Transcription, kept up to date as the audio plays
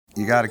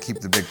you got to keep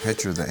the big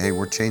picture that, hey,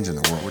 we're changing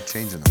the world. We're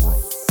changing the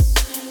world.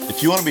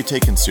 If you want to be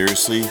taken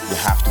seriously, you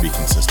have to be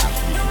consistent.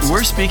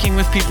 We're speaking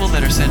with people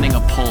that are sending a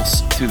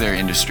pulse to their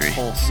industry.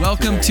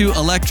 Welcome to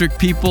Electric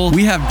People.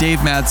 We have Dave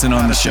Madsen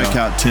on the show. Check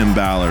out Tim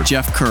Ballard,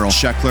 Jeff Curl,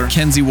 Scheckler,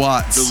 Kenzie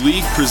Watts. The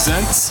League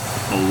presents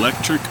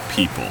Electric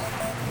People.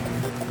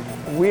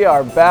 We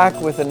are back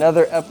with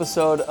another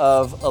episode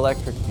of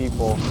Electric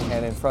People,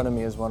 and in front of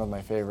me is one of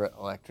my favorite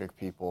electric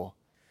people.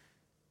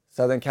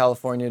 Southern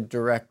California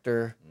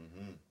director,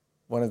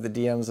 one of the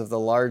DMs of the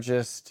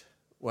largest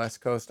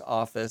West Coast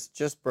office,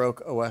 just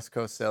broke a West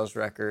Coast sales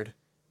record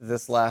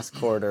this last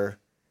quarter.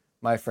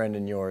 My friend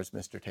and yours,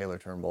 Mr. Taylor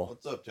Turnbull.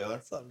 What's up, Taylor?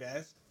 What's up,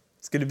 guys?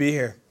 It's good to be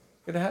here.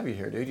 Good to have you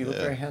here, dude. You look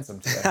very handsome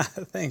today.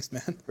 Thanks,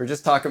 man. We were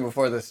just talking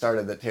before this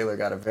started that Taylor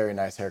got a very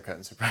nice haircut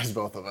and surprised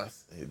both of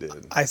us. He did.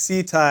 I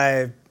see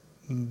Ty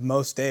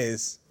most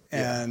days,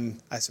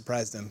 and I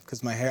surprised him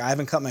because I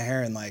haven't cut my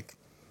hair in like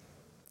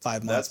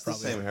 5 months. That's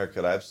probably. the same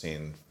haircut I've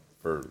seen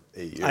for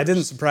 8 years. I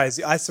didn't surprise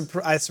you. I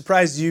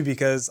surprised you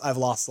because I've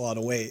lost a lot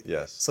of weight.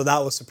 Yes. So that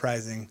was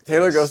surprising.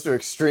 Taylor goes to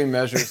extreme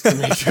measures to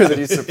make sure that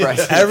he's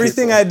surprising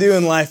Everything people. I do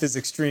in life is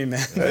extreme,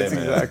 man. That's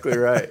exactly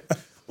right.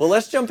 Well,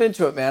 let's jump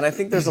into it, man. I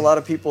think there's a lot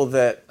of people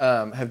that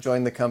have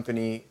joined the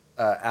company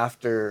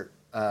after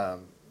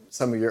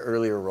some of your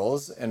earlier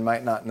roles and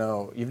might not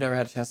know. You've never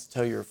had a chance to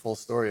tell your full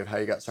story of how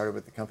you got started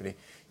with the company.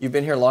 You've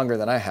been here longer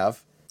than I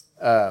have.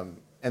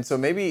 And so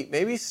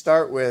maybe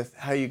start with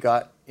how you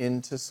got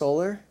into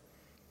solar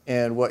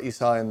and what you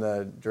saw in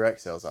the direct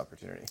sales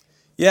opportunity.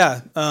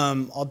 Yeah,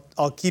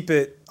 I'll keep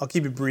it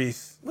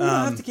brief. We don't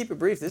have to keep it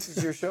brief. This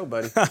is your show,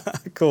 buddy.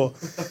 Cool.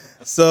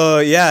 So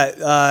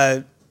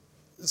yeah,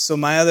 so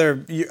my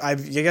other, I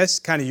guess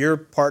kind of your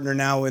partner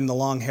now in the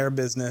long hair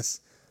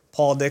business,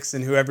 Paul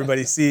Dixon, who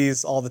everybody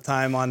sees all the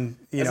time on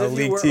As League if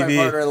you weren't TV.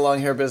 my partner in the long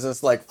hair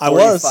business like I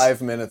was.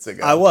 45 minutes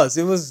ago. I was.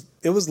 It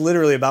was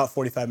literally about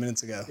 45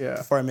 minutes ago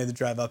before I made the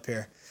drive up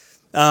here.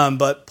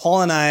 But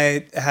Paul and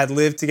I had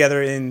lived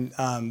together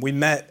we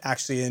met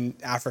actually in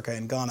Africa,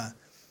 in Ghana,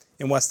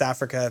 in West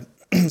Africa,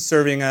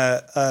 serving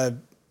a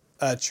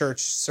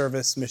church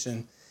service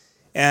mission.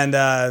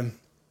 And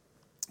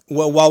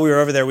while we were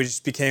over there, we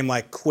just became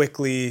like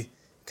quickly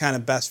kind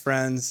of best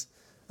friends.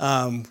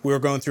 We were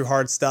going through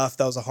hard stuff.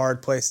 That was a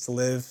hard place to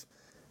live.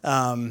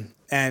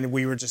 And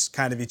we were just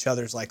kind of each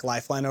other's like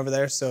lifeline over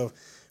there. So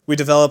we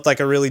developed like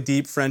a really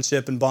deep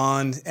friendship and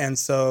bond. And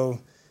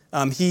so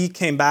he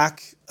came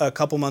back a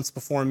couple months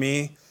before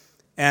me,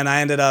 and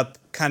I ended up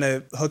kind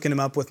of hooking him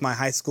up with my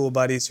high school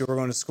buddies who were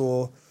going to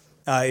school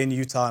in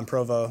Utah and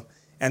Provo.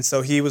 And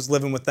so he was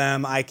living with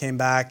them. I came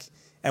back,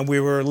 and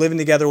we were living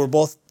together. We're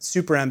both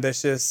super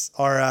ambitious.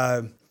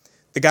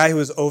 The guy who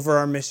was over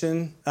our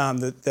mission,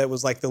 that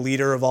was like the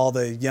leader of all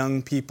the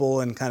young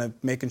people and kind of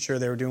making sure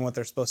they were doing what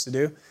they're supposed to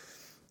do.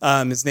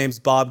 His name's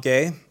Bob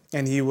Gay,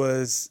 and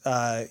he's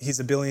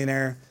a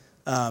billionaire,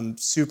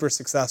 super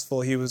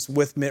successful. He was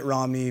with Mitt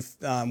Romney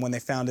when they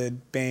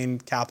founded Bain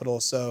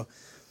Capital. So,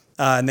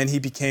 and then he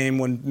became,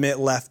 when Mitt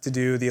left to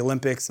do the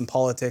Olympics and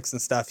politics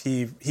and stuff,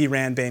 he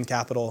ran Bain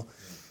Capital.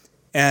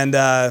 And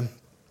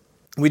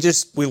we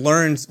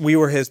learned, we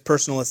were his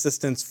personal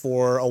assistants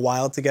for a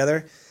while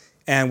together.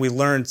 And we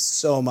learned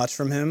so much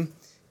from him.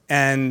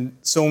 And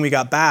so when we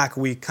got back,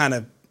 we kind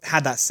of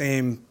had that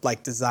same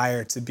like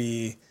desire to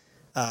be,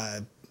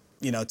 to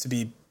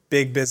be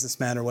big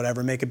businessmen or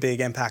whatever, make a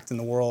big impact in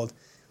the world.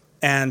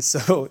 And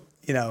so,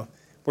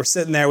 we're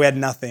sitting there, we had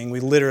nothing.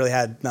 We literally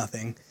had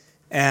nothing.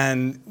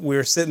 And we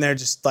were sitting there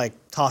just like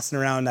tossing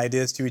around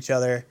ideas to each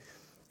other.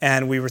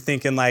 And we were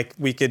thinking like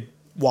we could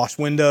wash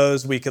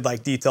windows, we could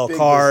like detail big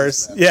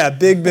cars. Yeah,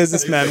 big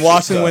businessmen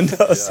washing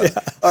windows. Yeah.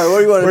 All right, what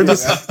do you want to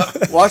do?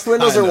 Man? Wash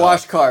windows or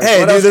wash cars?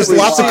 Hey, dude, there's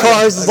lots of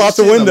cars, there's lots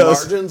of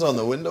windows. The margins on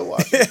the window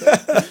wash.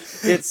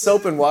 It's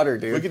soap and water,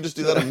 dude. We could just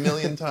do that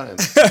 1,000,000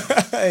 times.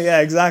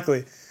 Yeah,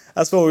 exactly.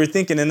 That's what we were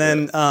thinking. And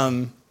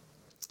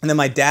then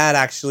my dad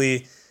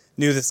actually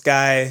knew this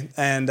guy,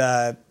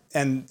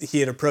 and he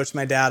had approached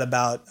my dad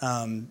about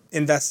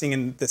investing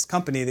in this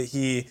company that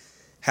he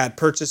had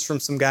purchased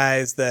from some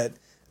guys that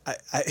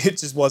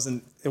it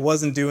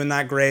wasn't doing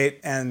that great.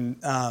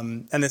 And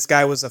this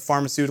guy was a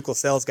pharmaceutical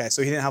sales guy,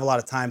 so he didn't have a lot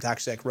of time to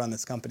actually like run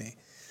this company,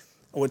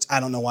 which I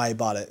don't know why he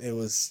bought it.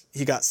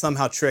 He got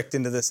somehow tricked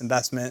into this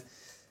investment,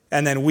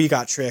 and then we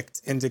got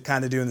tricked into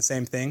kind of doing the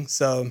same thing.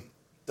 So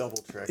double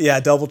trick. Yeah,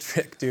 double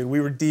trick, dude. We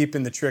were deep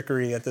in the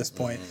trickery at this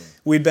point.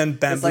 We'd been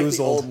bamboozled. It's like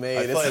the Old Maid.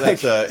 I feel like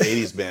that's an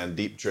 80s band,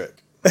 Deep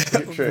Trick.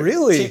 Deep Trick.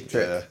 Really? Cheap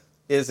Trick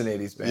is an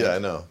 80s band. Yeah, I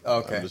know.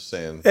 Okay. I'm just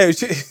saying. Hey,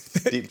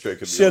 Deep Trick could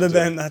be should have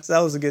been. That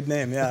was a good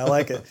name. Yeah, I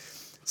like it.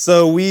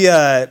 So we.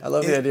 I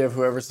love the idea of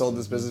whoever sold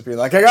this business being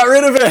like, I got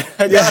rid of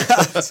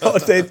it. So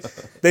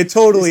they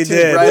totally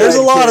did. There's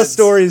a lot of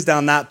stories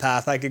down that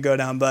path I could go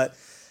down, but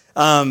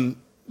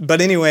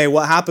anyway,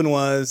 what happened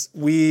was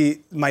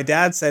my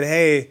dad said,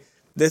 hey,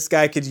 this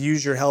guy could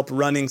use your help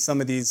running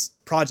some of these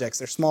projects.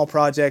 They're small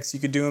projects. You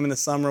could do them in the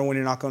summer when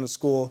you're not going to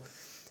school.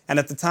 And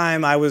at the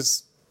time, I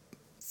was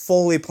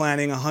fully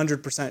planning,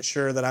 100%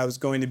 sure that I was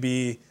going to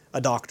be a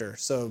doctor.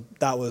 So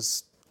that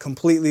was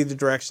completely the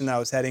direction that I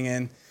was heading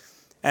in.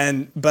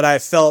 But I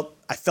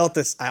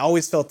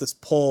always felt this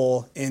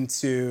pull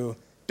into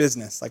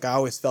business. Like I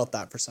always felt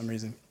that for some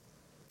reason.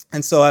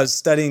 And so I was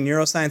studying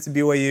neuroscience at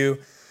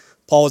BYU.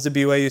 Paul was at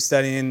BYU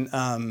studying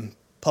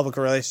public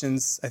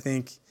relations, I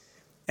think.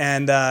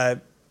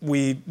 And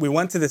we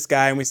went to this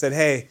guy and we said,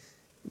 hey,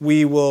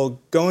 we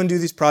will go and do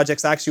these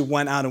projects. I actually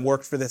went out and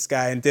worked for this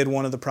guy and did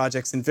one of the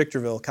projects in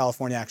Victorville,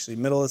 California, actually,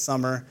 middle of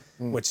summer,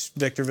 which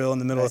Victorville in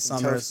the middle of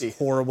summer is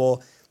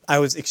horrible. I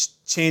was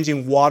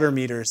exchanging water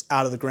meters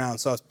out of the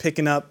ground. So I was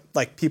picking up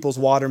like people's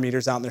water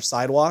meters out in their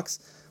sidewalks,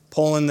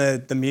 pulling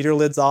the meter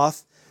lids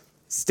off,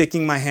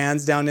 sticking my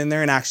hands down in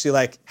there and actually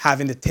like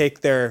having to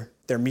take their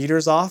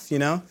meters off, you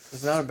know?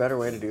 There's not a better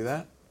way to do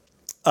that?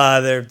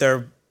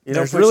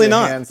 There's really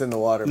not. Hands in the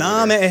water.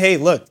 Nah, man, hey,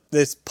 look,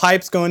 this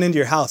pipe's going into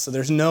your house, so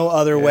there's no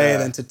other way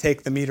than to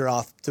take the meter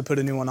off to put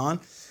a new one on.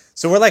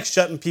 So we're like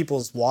shutting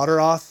people's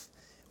water off.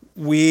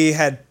 We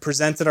had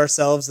presented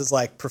ourselves as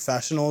like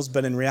professionals,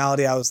 but in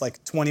reality, I was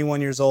like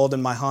 21 years old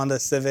in my Honda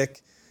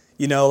Civic,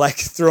 you know, like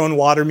throwing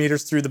water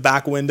meters through the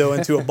back window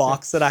into a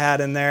box that I had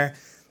in there.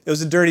 It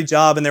was a dirty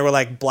job, and there were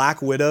like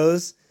black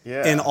widows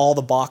in all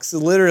the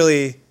boxes,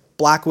 literally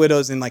black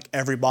widows in like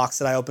every box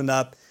that I opened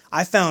up.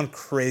 I found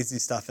crazy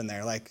stuff in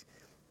there. Like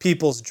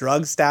people's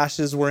drug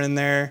stashes were in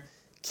there.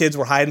 Kids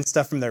were hiding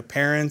stuff from their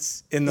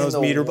parents in those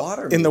in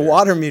the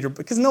water meter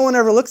because no one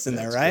ever looks in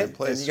there, right?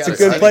 It's a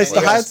good place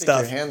to hide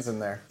stuff. Stick your hands in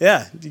there.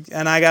 Yeah,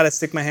 and I got to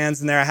stick my hands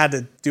in there. I had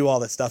to do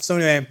all this stuff. So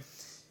anyway,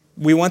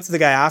 we went to the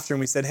guy after and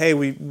we said, "Hey,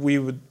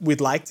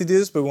 we'd like to do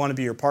this, but we want to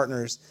be your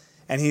partners."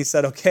 And he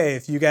said, "Okay,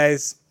 if you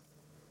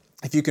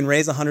can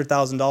raise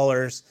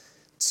 $100,000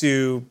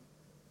 to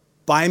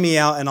buy me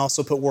out and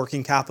also put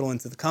working capital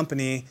into the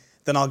company,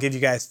 then I'll give you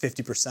guys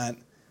 50%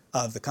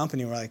 of the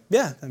company." We're like,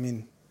 "Yeah, I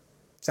mean,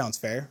 sounds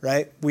fair,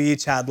 right?" We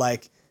each had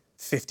like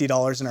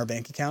 $50 in our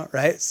bank account,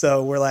 right?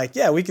 So we're like,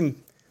 "Yeah, we can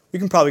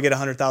probably get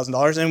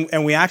 $100,000."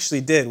 And we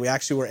actually did. We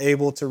actually were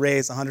able to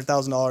raise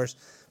 $100,000,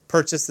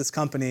 purchase this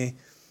company,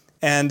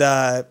 and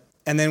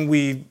then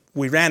we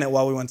ran it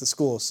while we went to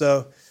school.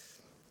 So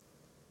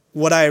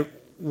what I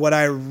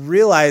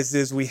realized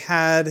is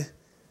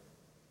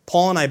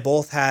Paul and I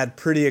both had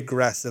pretty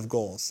aggressive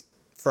goals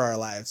for our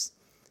lives.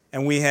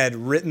 And we had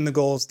written the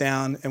goals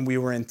down and we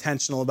were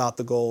intentional about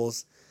the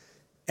goals.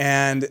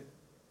 And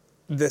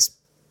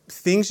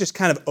things just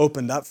kind of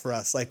opened up for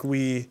us. Like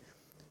we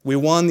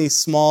won these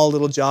small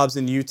little jobs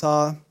in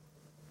Utah.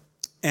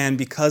 And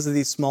because of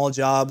these small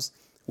jobs,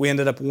 we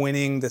ended up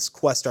winning this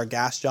Questar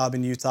gas job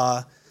in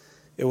Utah.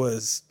 It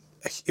was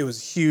a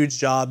huge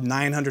job,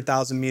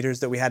 900,000 meters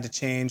that we had to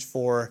change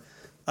for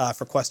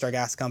Questar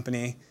Gas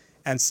Company.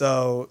 And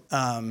so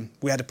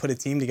we had to put a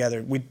team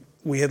together.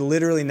 We had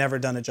literally never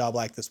done a job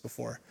like this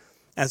before.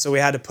 And so we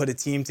had to put a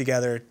team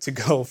together to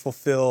go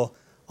fulfill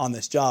on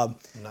this job.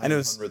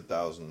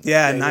 900,000.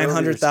 Yeah,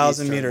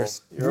 900,000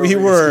 meters. We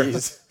were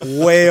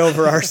way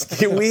over our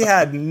ski. We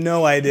had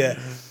no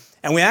idea.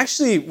 And we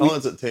actually... How long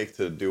does it take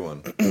to do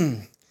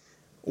one?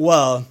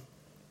 Well,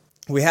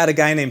 we had a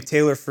guy named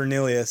Taylor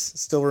Fernelius.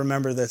 Still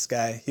remember this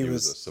guy. He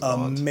was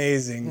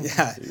amazing.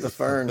 Yeah. The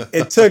Fern.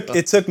 It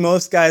took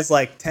most guys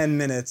like 10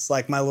 minutes,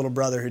 like my little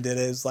brother who did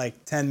it. It was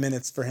like 10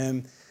 minutes for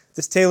him.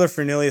 This Taylor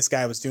Fernelius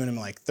guy was doing him in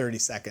like 30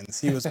 seconds.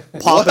 He was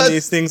popping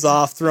these things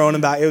off, throwing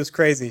them back. It was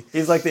crazy.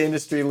 He's like the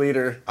industry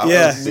leader. I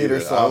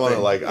want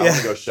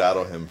to go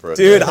shadow him for a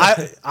day. Dude,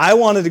 I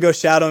wanted to go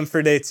shadow him for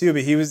a day too,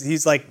 but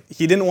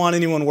he didn't want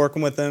anyone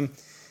working with him.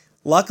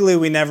 Luckily,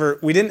 we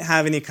didn't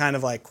have any kind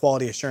of like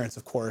quality assurance,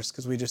 of course,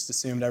 because we just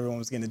assumed everyone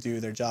was going to do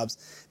their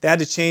jobs. They had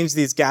to change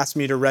these gas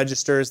meter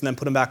registers and then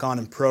put them back on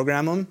and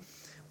program them.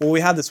 Well,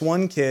 we had this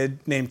one kid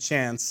named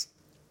Chance,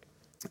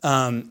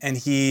 and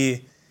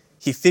he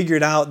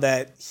figured out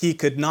that he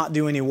could not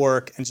do any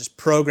work and just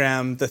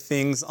program the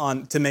things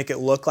on to make it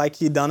look like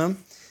he'd done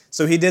them.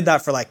 So he did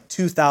that for like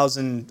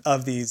 2,000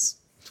 of these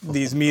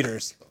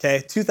meters.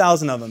 Okay,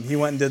 2,000 of them. He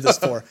went and did this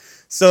for.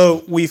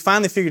 So we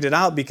finally figured it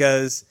out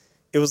because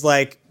it was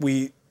like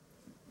we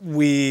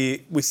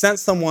sent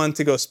someone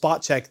to go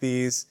spot check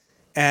these,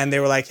 and they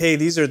were like, "Hey,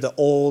 these are the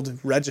old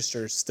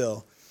registers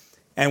still."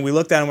 And we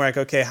looked at them and we're like,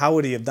 "Okay, how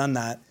would he have done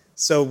that?"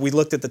 So we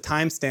looked at the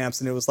timestamps,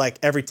 and it was like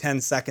every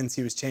 10 seconds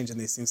he was changing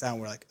these things out.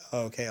 And we're like,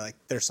 "Oh, okay, like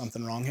there's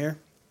something wrong here."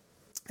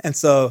 And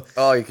so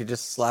you could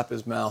just slap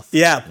his mouth.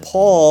 Yeah,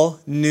 Paul's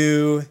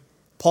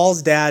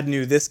dad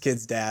knew this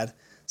kid's dad.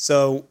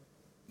 So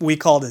we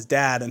called his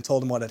dad and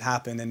told him what had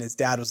happened, and his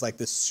dad was like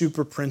this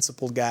super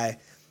principled guy.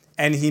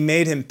 And he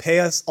made him pay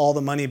us all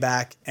the money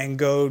back and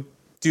go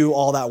do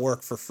all that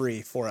work for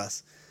free for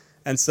us.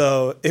 And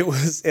so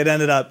it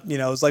ended up, it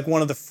was like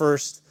one of the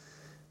first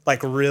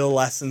like real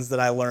lessons that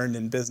I learned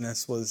in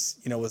business was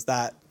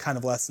that kind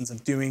of lessons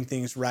of doing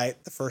things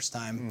right the first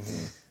time.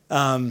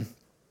 Mm-hmm.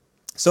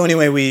 So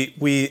anyway,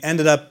 we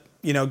ended up,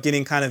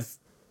 getting kind of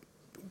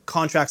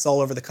contracts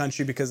all over the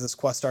country because of this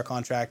Questar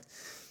contract.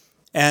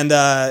 And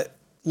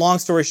long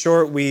story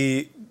short,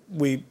 we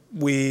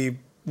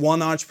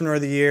won Entrepreneur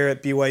of the Year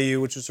at BYU,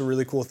 which was a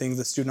really cool thing,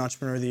 the Student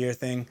Entrepreneur of the Year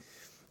thing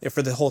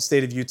for the whole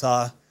state of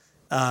Utah.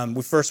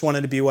 We first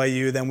wanted to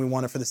BYU, then we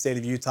won it for the state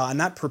of Utah, and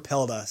that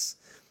propelled us.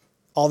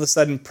 All of a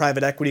sudden,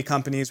 private equity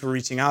companies were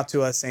reaching out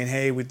to us saying,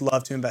 hey, we'd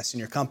love to invest in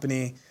your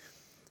company.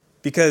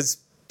 Because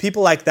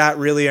people like that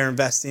really are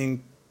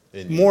investing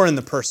more in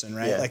the person,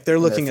 right? Like they're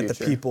looking at the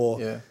people.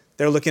 Yeah.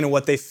 They're looking at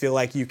what they feel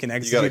like you can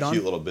execute on. You got a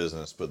cute little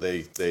business, but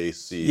they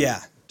see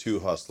two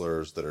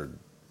hustlers that are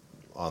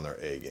on their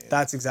A game.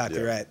 That's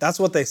exactly right. That's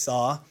what they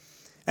saw.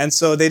 And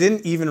so they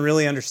didn't even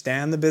really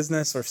understand the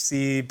business or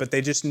see, but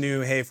they just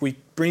knew, hey, if we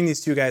bring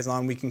these two guys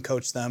on, we can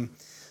coach them.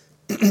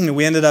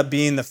 We ended up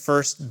being the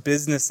first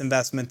business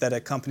investment that a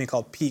company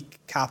called Peak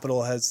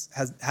Capital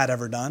had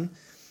ever done.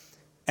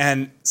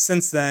 And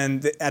since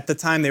then, at the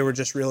time, they were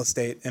just real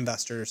estate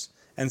investors.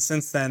 And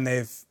since then,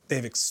 they've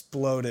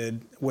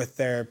exploded with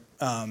their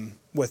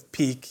with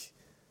Peak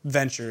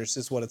Ventures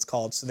is what it's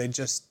called. So they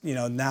just,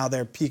 now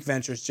their Peak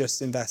Ventures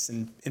just invest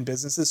in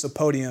businesses. So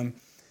Podium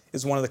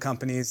is one of the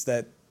companies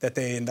that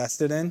they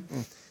invested in.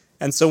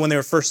 And so when they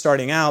were first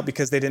starting out,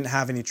 because they didn't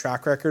have any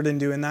track record in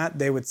doing that,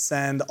 they would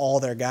send all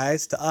their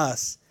guys to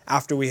us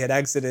after we had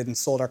exited and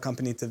sold our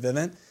company to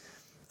Vivint.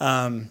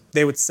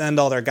 They would send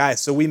all their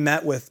guys. So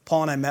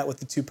Paul and I met with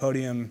the two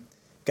Podium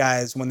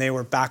guys when they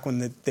were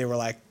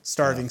like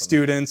starving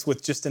students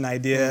with just an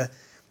idea.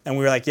 And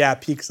we were like, yeah,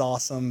 Peak's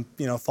awesome.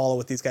 Follow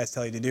what these guys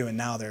tell you to do. And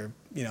now they're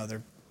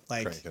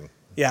like, cranking.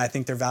 I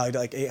think they're valued at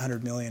like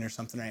 800 million or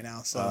something right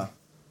now. So,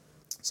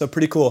 so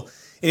pretty cool.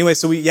 Anyway,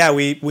 so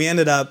we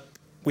ended up,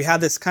 we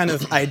had this kind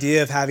of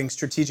idea of having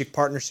strategic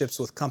partnerships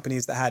with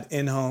companies that had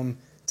in-home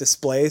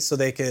displays so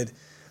they could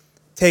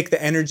take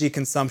the energy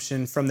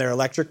consumption from their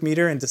electric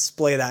meter and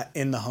display that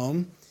in the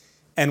home.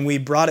 And we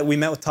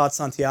met with Todd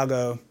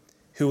Santiago,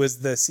 who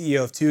was the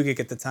CEO of 2GIG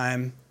at the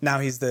time. Now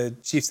he's the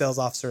chief sales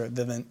officer at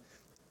Vivint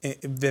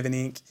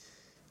Inc.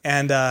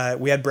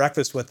 And we had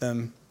breakfast with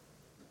him.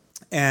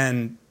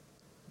 And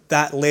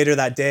later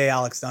that day,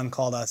 Alex Dunn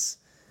called us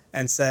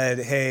and said,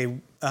 hey,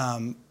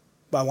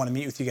 I want to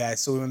meet with you guys.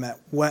 So we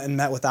went and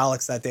met with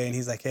Alex that day, and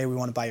he's like, hey, we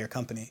want to buy your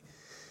company.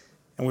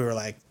 And we were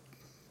like,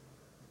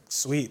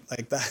 sweet,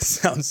 like that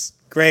sounds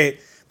great.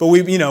 But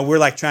we're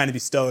like trying to be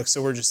stoic,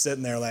 so we're just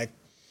sitting there like,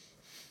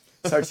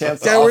 it's our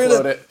chance to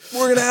offload it.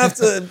 We're gonna have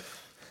to.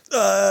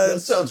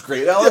 That sounds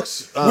great,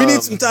 Alex. We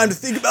need some time to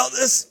think about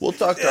this. We'll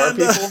talk to our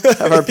people.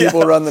 Have our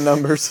people run the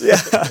numbers.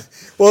 Yeah.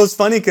 Well, it's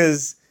funny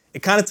because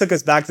it kind of took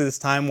us back to this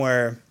time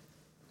where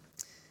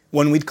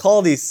when we'd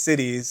call these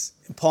cities,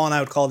 Paul and I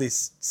would call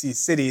these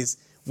cities,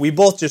 we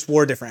both just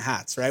wore different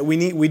hats, right?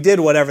 We did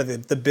whatever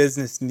the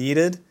business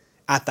needed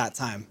at that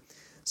time.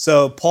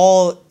 So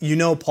Paul,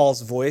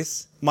 Paul's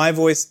voice. My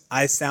voice,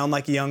 I sound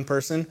like a young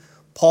person.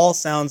 Paul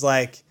sounds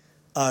like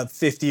a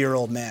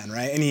 50-year-old man,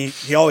 right? And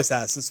he always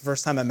has. Since the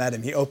first time I met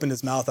him, he opened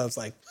his mouth. I was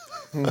like,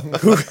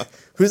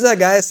 who's that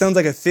guy? It sounds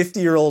like a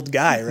 50-year-old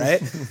guy,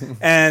 right?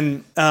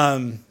 And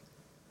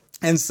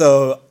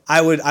so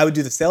I would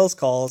do the sales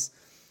calls,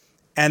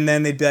 and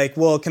then they'd be like,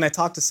 well, can I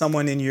talk to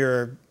someone in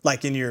your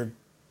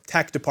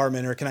tech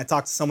department, or can I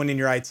talk to someone in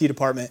your IT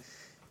department?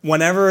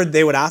 Whenever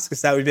they would ask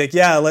us that, we'd be like,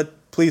 yeah,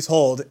 please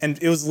hold. And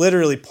it was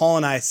literally Paul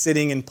and I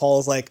sitting in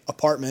Paul's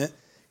apartment.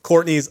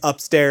 Courtney's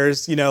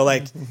upstairs, in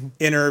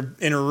her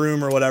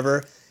room or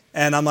whatever.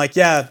 And I'm like,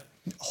 yeah,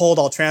 hold,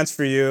 I'll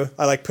transfer you.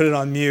 I put it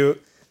on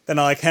mute. Then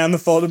I hand the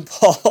phone to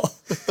Paul,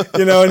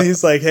 and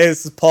he's like, hey,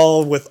 this is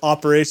Paul with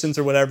operations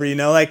or whatever,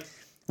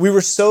 we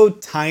were so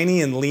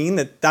tiny and lean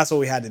that's what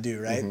we had to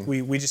do, right?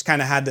 Mm-hmm. We just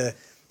kind of had to,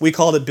 we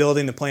called it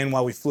building the plane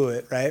while we flew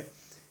it, right?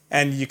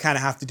 And you kind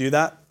of have to do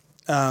that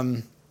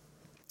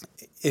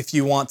if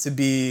you want to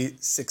be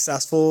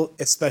successful,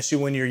 especially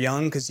when you're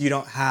young, because you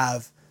don't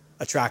have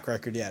a track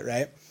record yet,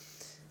 right?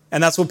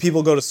 And that's what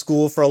people go to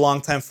school for a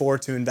long time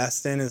to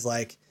invest in, is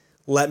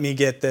let me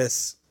get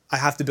this. I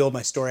have to build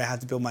my story. I have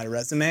to build my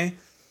resume.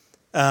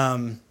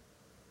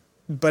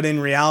 But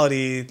in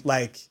reality,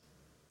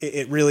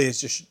 it really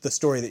is just the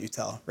story that you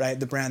tell, right?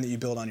 The brand that you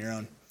build on your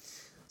own.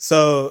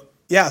 So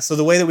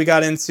the way that we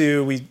got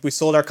into, we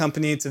sold our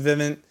company to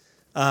Vivint.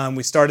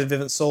 We started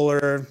Vivint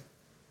Solar.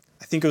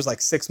 I think it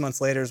was 6 months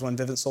later is when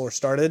Vivint Solar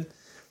started.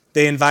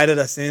 They invited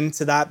us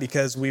into that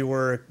because we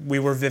were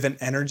Vivint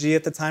Energy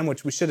at the time,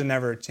 which we should have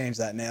never changed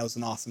that name. It was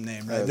an awesome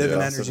name, right?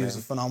 Vivint Energy was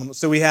a phenomenal.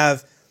 So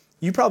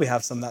you probably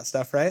have some of that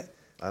stuff, right?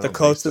 The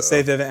coats that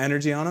say Vivint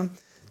Energy on them.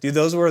 Dude,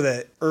 those were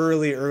the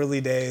early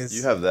days.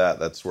 You have that.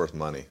 That's worth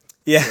money.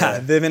 Yeah,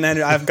 Vivint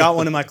Energy. I've got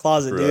one in my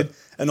closet, dude.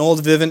 An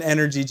old Vivint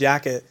Energy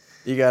jacket.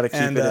 You got to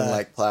keep it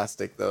in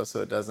plastic though,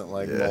 so it doesn't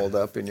mold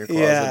up in your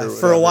closet. Yeah,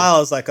 for a while I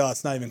was like, oh,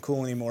 it's not even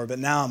cool anymore. But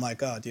now I'm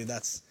like, oh, dude,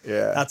 that's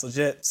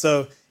legit.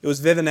 So it was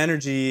Vivint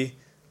Energy,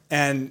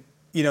 and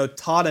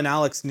Todd and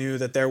Alex knew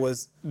that there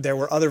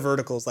were other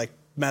verticals like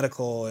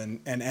medical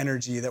and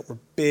energy that were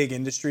big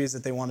industries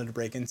that they wanted to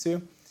break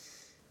into,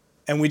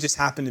 and we just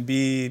happened to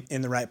be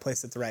in the right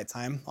place at the right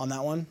time on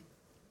that one.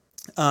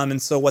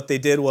 And so what they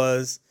did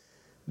was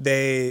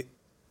we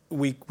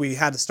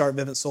had to start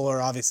Vivint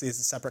Solar, obviously, as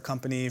a separate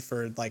company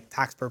for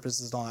tax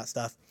purposes and all that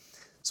stuff.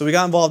 So we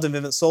got involved in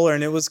Vivint Solar,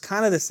 and it was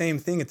kind of the same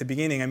thing at the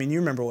beginning. I mean, you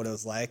remember what it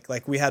was like.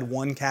 We had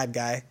one CAD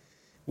guy.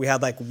 We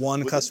had like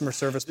one customer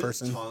service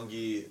person.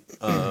 Tongi,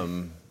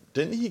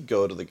 didn't he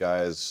go to the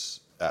guys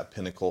at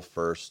Pinnacle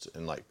first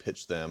and like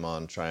pitch them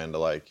on trying to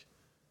like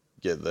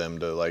get them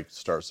to like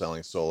start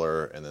selling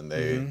solar, and then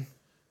they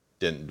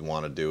didn't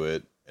want to do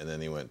it, and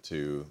then he went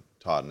to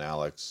Todd and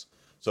Alex.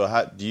 So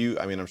how do you?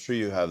 I mean, I'm sure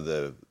you have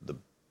the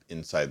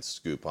inside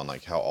scoop on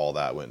like how all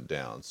that went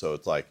down. So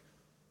it's like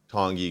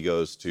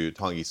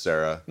Tongi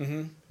Sarah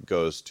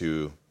goes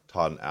to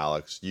Todd and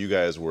Alex. You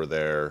guys were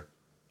there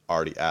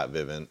already at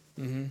Vivint,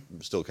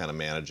 still kind of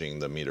managing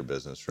the meter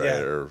business, right?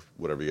 Yeah. Or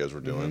whatever you guys were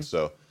doing.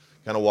 So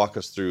kind of walk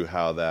us through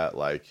how that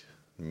like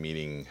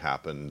meeting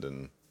happened.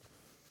 And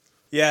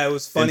yeah, it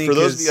was funny.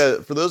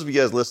 And for those of you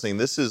guys listening,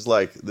 this is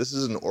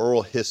an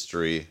oral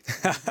history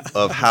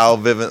of how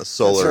Vivint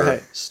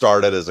Solar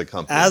started as a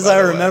company. As I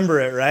remember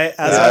it, right?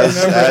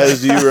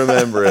 As you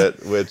remember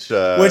it, which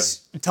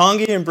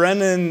Tongi and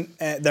Brendan,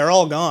 they're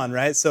all gone,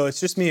 right? So it's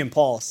just me and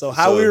Paul. So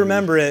how we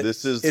remember it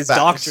is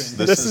doctrine.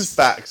 This is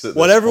facts. At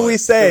whatever this point. we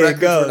say, it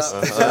goes.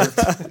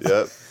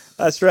 Yep.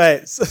 That's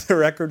right. So the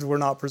records were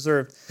not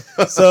preserved.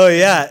 So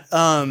yeah.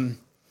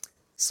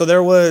 So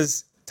there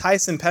was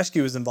Tyson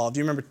Peschke was involved.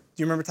 Do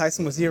you remember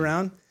Tyson? Was he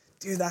around?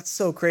 Dude, that's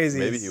so crazy.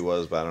 Maybe he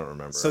was, but I don't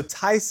remember. So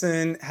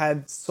Tyson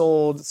had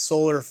sold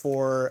solar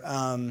for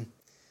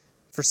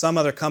some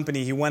other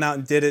company. He went out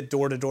and did it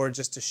door to door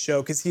just to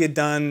show, because he had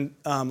done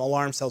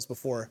alarm cells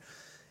before.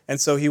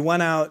 And so he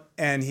went out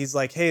and he's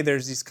like, hey,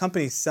 there's these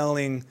companies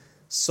selling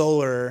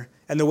solar.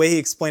 And the way he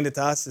explained it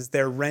to us is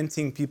they're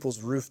renting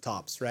people's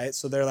rooftops, right?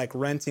 So they're like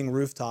renting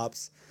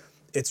rooftops.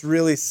 It's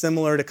really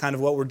similar to kind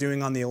of what we're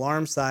doing on the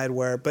alarm side,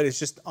 but it's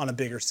just on a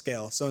bigger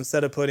scale. So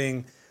instead of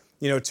putting,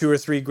 $2 or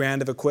 $3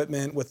 grand of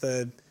equipment with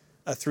a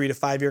 3 to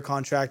 5 year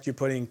contract, you're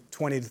putting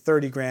 20 to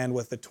 30 grand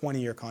with a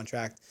 20-year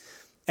contract.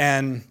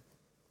 And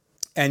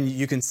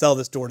you can sell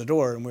this door to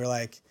door. And we're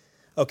like,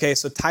 okay,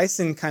 so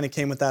Tyson kind of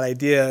came with that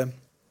idea,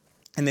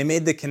 and they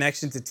made the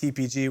connection to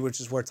TPG,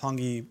 which is where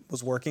Tongi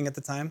was working at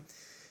the time.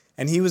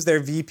 And he was their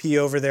VP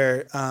over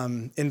their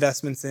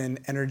investments in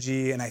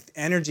energy and I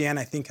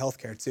think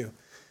healthcare too,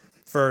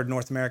 for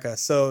North America.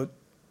 So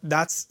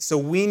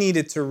we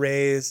needed to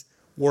raise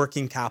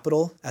working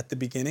capital at the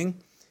beginning,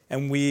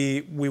 and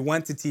we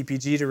went to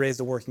TPG to raise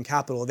the working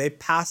capital. They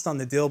passed on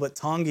the deal, but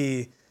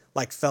Tongi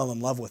like fell in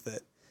love with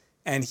it,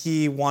 and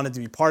he wanted to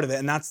be part of it.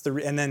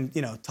 And then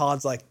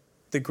Todd's like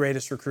the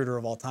greatest recruiter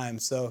of all time.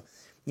 So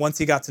once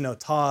he got to know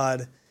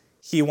Todd,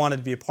 he wanted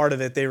to be a part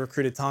of it. They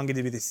recruited Tongi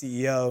to be the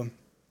CEO.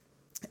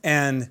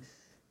 And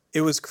it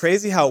was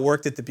crazy how it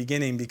worked at the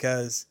beginning,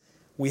 because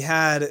we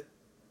had a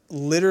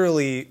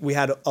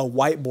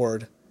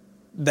whiteboard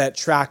that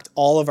tracked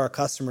all of our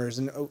customers.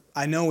 And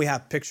I know we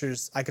have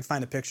pictures. I could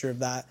find a picture of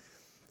that.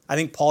 I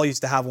think Paul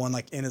used to have one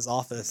like in his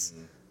office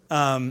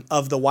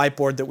of the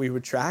whiteboard that we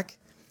would track.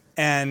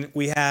 And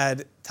we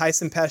had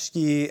Tyson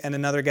Peschke and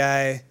another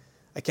guy,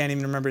 I can't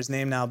even remember his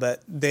name now,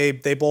 but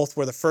they both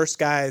were the first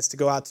guys to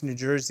go out to New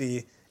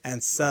Jersey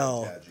and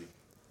sell.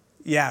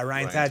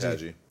 Ryan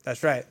Tadgy.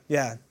 That's right,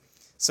 yeah.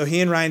 So he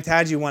and Ryan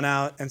Tadgy went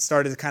out and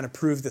started to kind of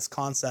prove this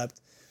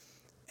concept.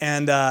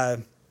 And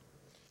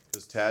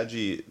because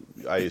Tadgy,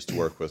 I used to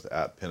work with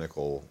at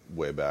Pinnacle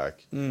way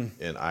back,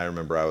 and I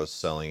remember I was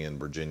selling in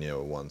Virginia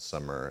one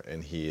summer,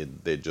 and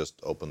they just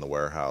opened the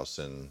warehouse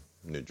in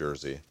New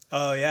Jersey.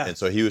 Oh yeah. And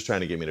so he was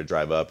trying to get me to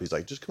drive up. He's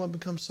like, just come up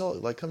and come sell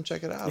it, like come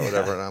check it out or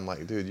whatever. And I'm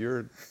like, dude,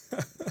 you're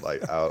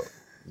like out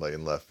like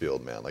in left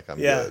field, man. Like I'm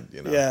good,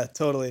 Yeah,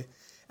 totally.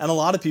 And a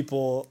lot of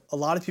people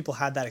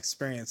had that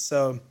experience.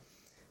 So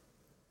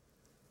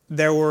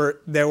there were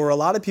a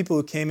lot of people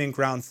who came in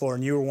ground floor,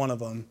 and you were one of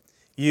them.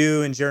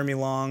 You and Jeremy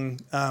Long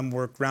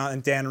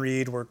and Dan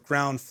Reed were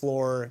ground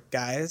floor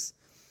guys.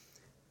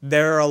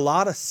 There are a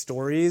lot of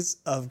stories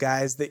of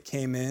guys that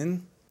came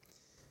in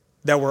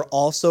that were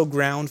also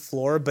ground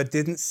floor, but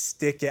didn't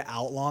stick it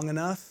out long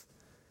enough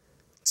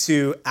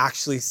to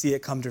actually see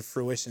it come to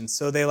fruition.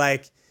 So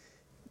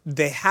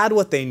they had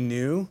what they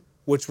knew,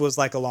 which was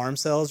like alarm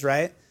cells,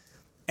 right?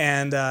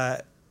 And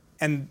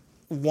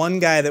one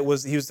guy he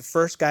was the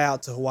first guy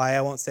out to Hawaii.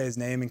 I won't say his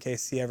name in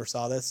case he ever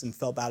saw this and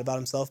felt bad about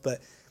himself,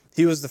 but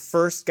he was the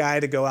first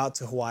guy to go out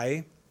to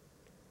Hawaii.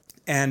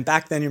 And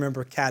back then, you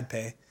remember CAD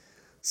pay.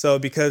 So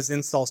because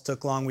installs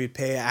took long, we'd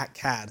pay at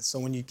CAD. So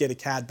when you get a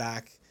CAD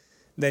back,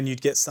 then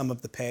you'd get some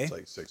of the pay. It's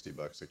like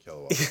 $60 a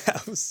kilowatt. Yeah,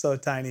 it was so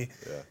tiny.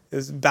 Yeah. It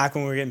was back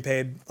when we were getting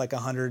paid like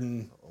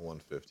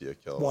 150 a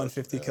kilowatt.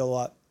 150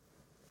 kilowatt.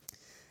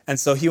 And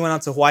so he went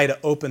out to Hawaii to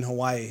open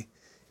Hawaii.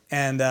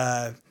 And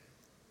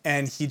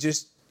he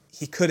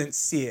couldn't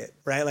see it,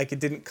 right? Like it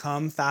didn't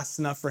come fast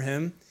enough for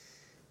him.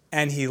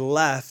 And he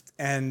left,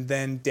 and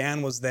then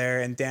Dan was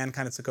there, and Dan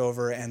kind of took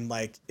over, and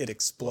like it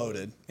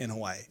exploded in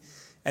Hawaii.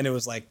 And it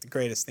was like the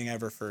greatest thing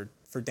ever for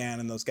Dan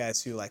and those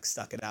guys who like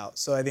stuck it out.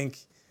 So I think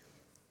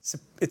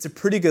it's a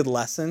pretty good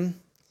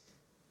lesson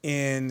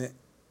in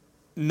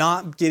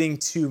not getting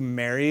too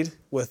married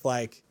with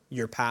like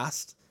your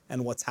past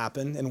and what's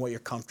happened and what you're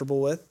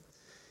comfortable with,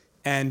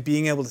 and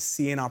being able to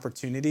see an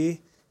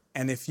opportunity.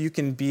 And if you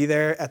can be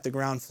there at the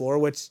ground floor,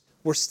 which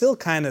we're still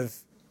kind of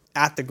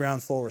at the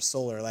ground floor with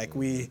solar. Like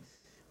we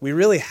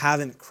really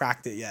haven't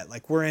cracked it yet.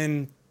 Like we're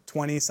in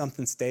 20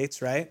 something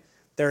states, right?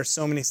 There are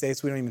so many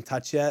states we don't even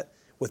touch yet.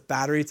 With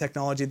battery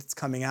technology that's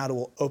coming out, it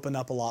will open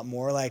up a lot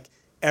more. Like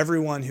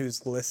everyone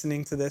who's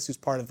listening to this, who's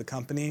part of the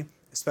company,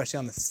 especially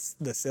on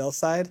the sales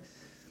side,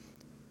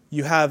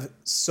 you have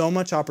so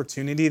much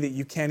opportunity that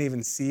you can't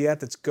even see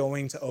yet that's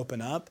going to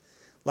open up.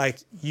 Like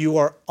you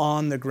are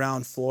on the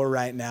ground floor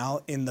right now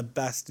in the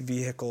best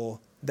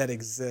vehicle that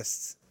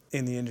exists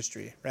in the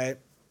industry, right?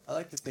 I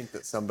like to think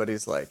that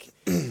somebody's like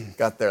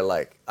got their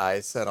like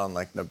eyes set on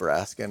like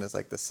Nebraska, and it's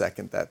like the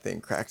second that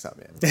thing cracks, I'm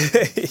in.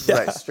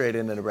 Right, straight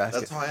into Nebraska.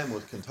 That's how I am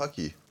with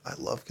Kentucky. I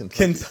love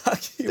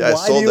Kentucky. Yeah,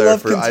 Why do you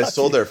love Kentucky? I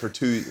sold there for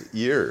 2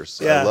 years.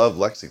 Yeah. I love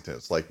Lexington.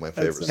 It's like my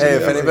favorite city. Hey,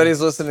 if anybody's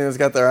listening who's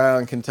got their eye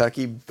on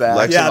Kentucky,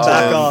 back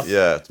off.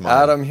 Yeah, it's mine.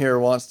 Adam here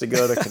wants to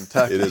go to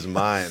Kentucky. It is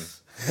mine.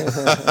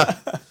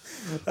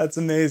 That's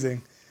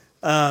amazing.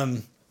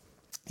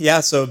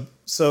 Yeah, so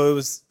it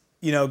was,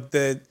 you know,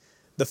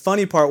 the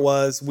funny part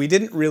was we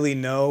didn't really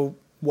know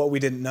what we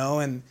didn't know,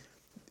 and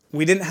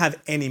we didn't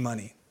have any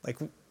money. Like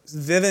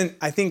Vivint,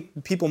 I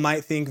think people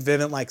might think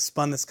Vivint like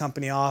spun this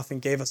company off and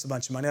gave us a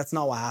bunch of money. That's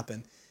not what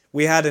happened.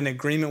 We had an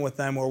agreement with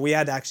them where we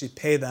had to actually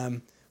pay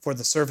them for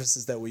the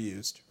services that we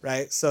used,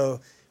 right?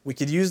 So we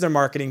could use their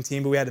marketing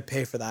team, but we had to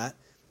pay for that.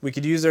 We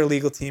could use their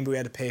legal team, but we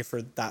had to pay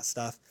for that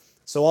stuff.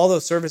 So all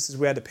those services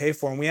we had to pay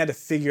for, and we had to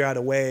figure out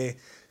a way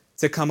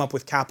to come up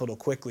with capital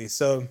quickly.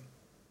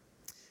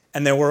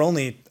 And there were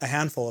only a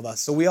handful of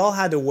us. So we all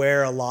had to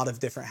wear a lot of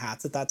different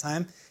hats at that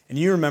time. And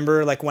you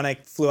remember like when I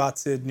flew out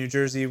to New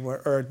Jersey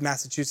or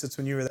Massachusetts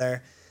when you were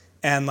there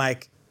and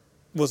like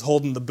was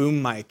holding the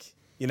boom mic,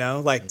 you know,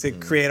 like to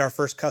create our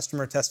first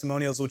customer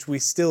testimonials, which we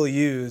still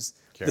use.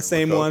 Karen the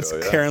same Lococo, ones,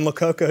 yeah. Karen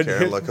Lococo.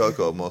 Karen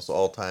Lococo, most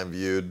all-time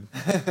viewed.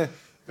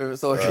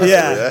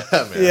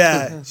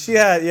 Yeah, she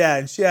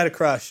had a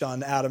crush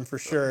on Adam for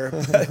sure.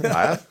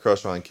 I have a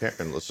crush on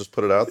Karen. Let's just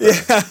put it out there.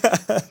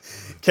 Yeah.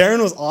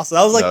 Karen was awesome.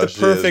 That was like the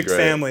perfect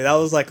family. That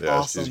was like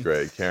awesome. She's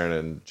great. Karen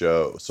and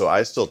Joe. So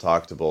I still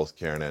talk to both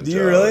Karen and Joe. Do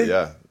you really?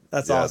 Yeah.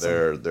 That's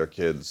awesome. Their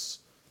kids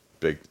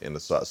big into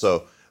stuff.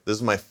 So this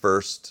is my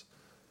first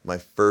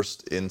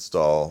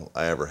install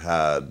I ever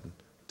had.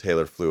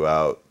 Taylor flew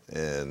out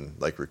and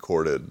like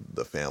recorded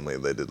the family.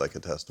 They did like a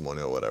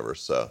testimonial or whatever.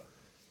 So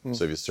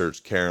if you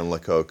search Karen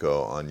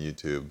Lococo on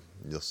YouTube,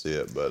 you'll see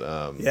it. But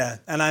yeah,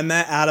 and I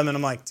met Adam, and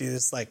I'm like, dude,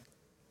 this is like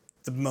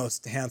the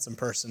most handsome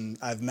person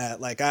I've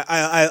met. Like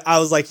I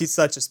was like, he's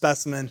such a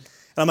specimen,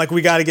 and I'm like,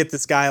 we got to get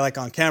this guy like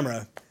on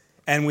camera.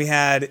 And we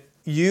had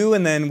you,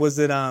 and then was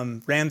it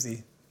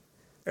Ramsey,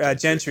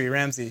 Gentry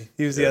Ramsey?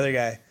 He was the other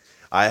guy.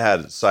 I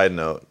had, side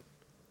note,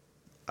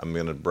 I'm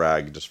gonna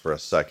brag just for a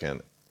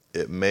second.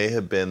 It may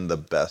have been the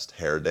best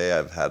hair day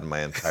I've had in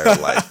my entire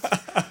life.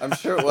 I'm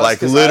sure it was.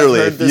 Like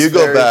literally, if you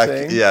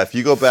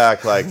go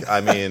back, like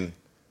I mean,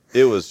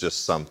 it was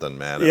just something,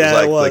 man. It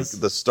was like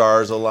the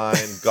stars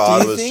aligned.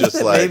 God was just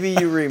that like. Maybe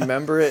you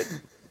remember it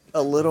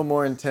a little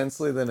more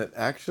intensely than it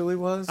actually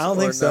was. I don't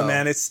think so,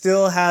 man. It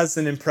still has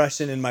an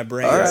impression in my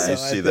brain. All right, so you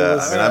see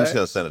that? I mean, I'm just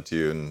gonna send it to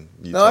you, and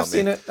you tell me. I've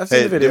seen it. I've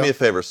seen the video. Do me a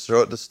favor,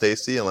 throw it to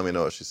Stacy, and let me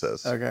know what she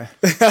says. Okay.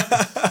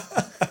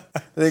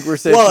 I think we're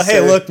safe. Well, hey,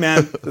 look,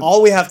 man.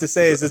 All we have to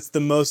say is it's the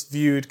most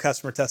viewed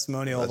customer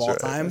testimonial of all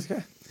time.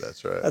 Okay.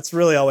 That's right. That's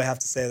really all we have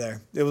to say there.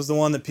 It was the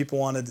one that people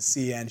wanted to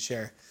see and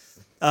share.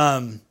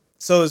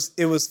 So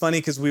it was funny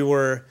because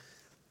I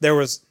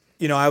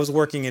was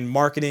working in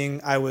marketing.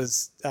 I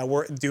was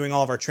doing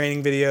all of our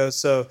training videos.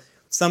 So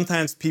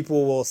sometimes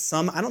people will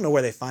I don't know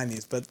where they find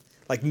these, but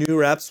like new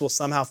reps will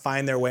somehow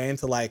find their way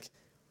into like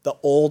the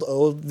old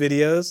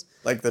videos.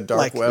 Like the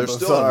dark web. They're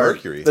still on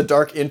Mercury. The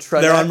dark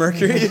intranet. They're on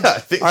Mercury? Yeah, I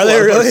think Are they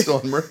really?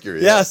 Still on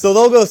Mercury. Yeah, so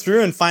they'll go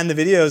through and find the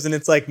videos, and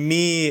it's like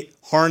me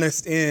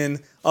harnessed in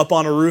up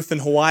on a roof in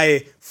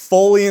Hawaii,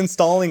 fully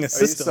installing a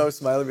system. Are you so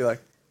smiley? Be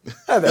like,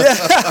 hi there.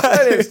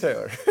 My name's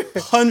Taylor.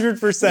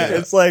 100%. Yeah.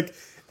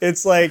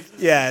 It's like,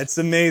 yeah, it's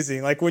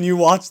amazing. Like when you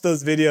watch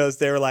those videos,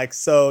 they were like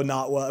so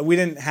not well. We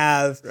didn't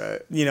have,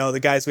 the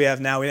guys we have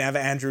now. We didn't have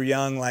Andrew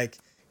Young like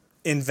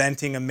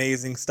inventing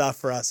amazing stuff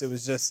for us. It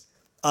was just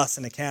us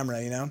and a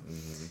camera, you know?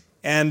 Mm-hmm.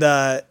 And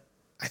I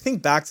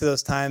think back to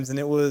those times, and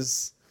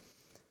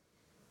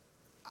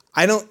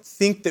I don't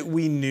think that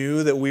we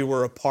knew that we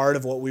were a part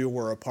of what we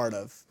were a part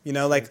of. You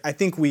know, like I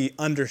think we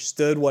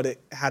understood what it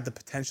had the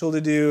potential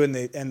to do and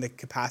the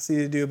capacity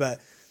to do, but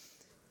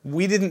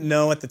we didn't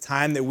know at the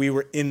time that we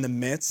were in the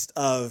midst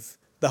of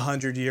the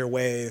 100-year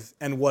wave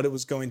and what it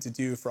was going to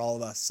do for all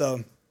of us.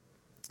 So,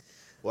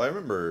 well, I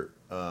remember,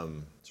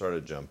 sorry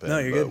to jump in, no,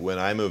 you're but good. When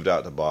I moved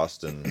out to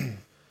Boston,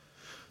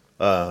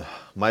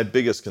 my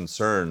biggest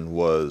concern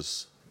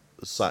was,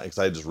 because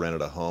I just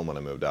rented a home when I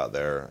moved out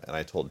there, and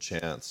I told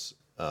Chance,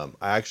 I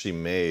actually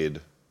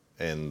made,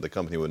 and the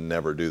company would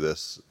never do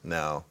this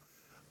now,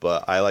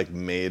 but I like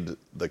made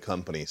the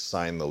company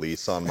sign the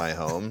lease on my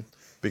home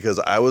because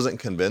I wasn't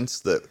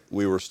convinced that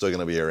we were still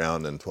going to be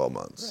around in 12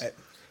 months. Right.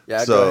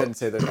 Yeah, So- go ahead and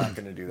say they're not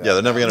going to do that. Yeah,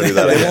 they're never gonna do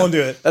that. They again. won't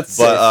do it. That's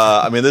But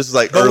safe. I mean, this is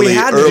like But we early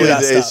had to do early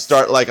that days.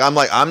 stuff.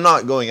 I'm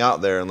not going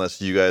out there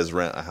unless you guys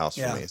rent a house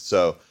Yeah. for me.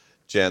 So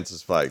Chance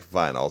is like,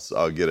 fine,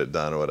 I'll get it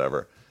done or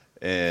whatever.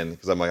 And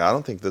because I'm like, I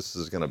don't think this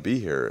is gonna be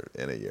here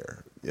in a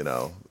year, you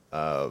know.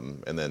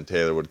 And then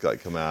Taylor would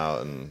like come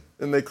out and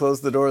And they close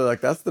the door. They're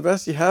like, that's the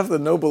best you have, the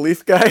no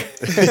belief guy.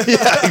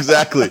 yeah,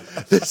 exactly.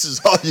 This is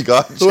all you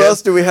got. Who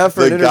else do we have for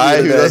the an interview guy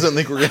who today? doesn't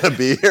think we're gonna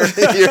be here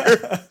in a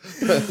year?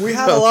 We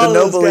had a lot of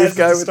no those belief guys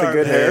guy at the with the start,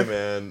 good man. hair. Hey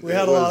man, We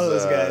had a lot of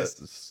those guys.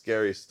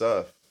 Scary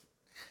stuff.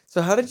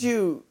 So how did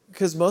you,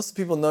 because most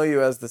people know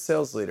you as the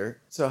sales leader,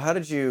 so how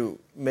did you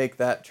make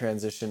that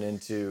transition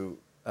into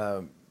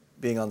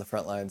being on the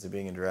front lines and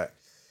being in direct?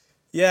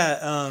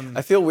 Yeah.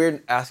 I feel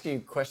weird asking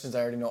you questions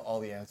I already know all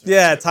the answers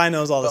Yeah, to. Ty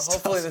knows all But this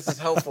stuff. hopefully this is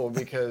helpful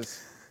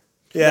because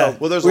Yeah. no,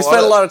 Well, there's we a spent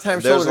lot a of- lot of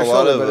time there's shoulder to a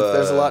lot shoulder, of, but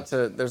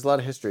there's a lot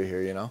of history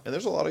here, you know? And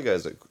there's a lot of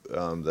guys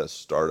that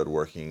started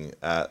working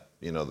at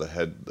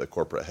the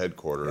corporate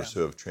headquarters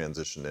who have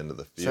transitioned into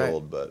the That's right.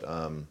 field,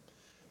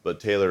 but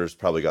Taylor's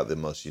probably got the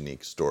most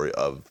unique story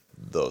of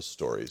those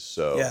stories.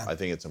 So Yeah. I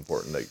think it's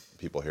important that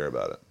people hear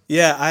about it.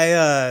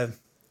 Yeah,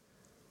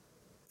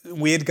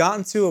 we had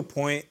gotten to a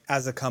point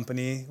as a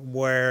company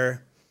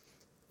where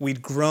we'd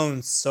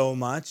grown so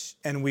much,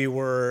 and we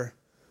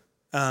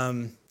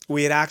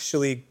had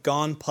actually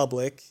gone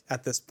public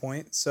at this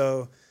point.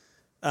 So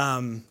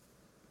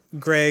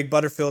Greg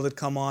Butterfield had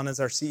come on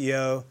as our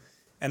CEO,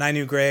 and I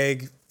knew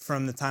Greg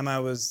from the time I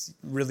was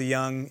really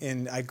young,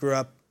 and I grew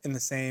up in the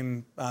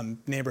same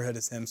neighborhood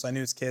as him. So I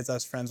knew his kids. I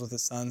was friends with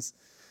his sons,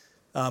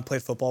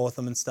 played football with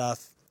them and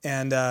stuff.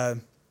 And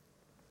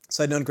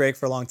so I'd known Greg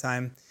for a long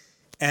time.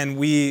 And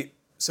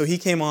so he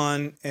came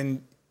on,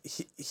 and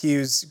he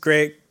was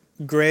great.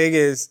 Greg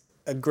is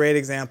a great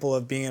example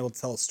of being able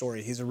to tell a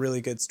story. He's a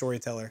really good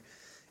storyteller.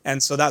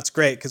 And so that's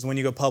great, because when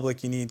you go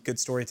public, you need good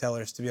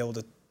storytellers to be able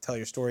to tell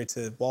your story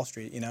to Wall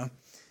Street, you know?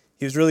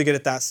 He was really good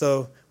at that.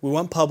 So we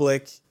went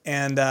public,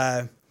 and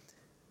I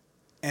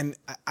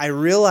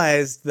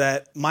realized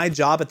that my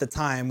job at the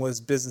time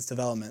was business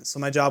development. So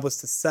my job was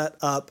to set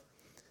up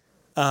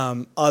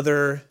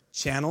other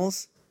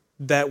channels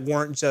that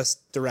weren't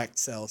just direct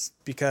sales,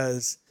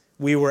 because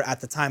we were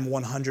at the time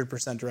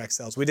 100% direct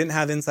sales. We didn't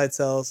have inside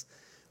sales.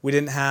 We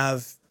didn't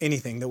have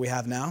anything that we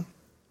have now.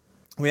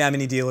 We didn't have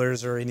any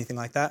dealers or anything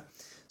like that.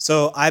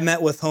 So I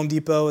met with Home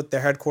Depot at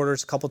their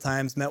headquarters a couple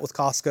times, met with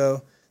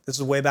Costco. This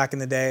was way back in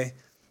the day.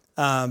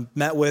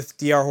 Met with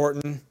D.R.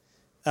 Horton,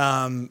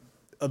 a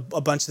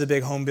bunch of the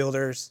big home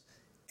builders,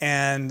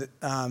 and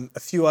a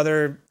few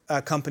other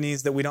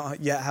companies that we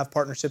don't yet have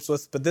partnerships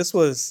with. But this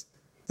was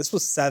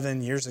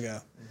 7 years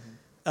ago.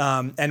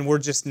 And we're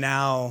just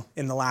now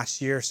in the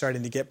last year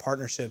starting to get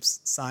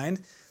partnerships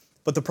signed.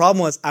 But the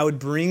problem was I would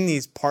bring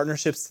these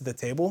partnerships to the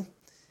table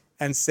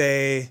and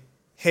say,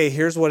 hey,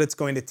 here's what it's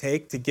going to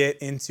take to get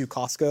into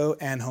Costco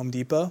and Home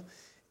Depot.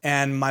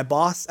 And my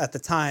boss at the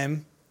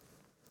time,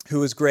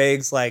 who was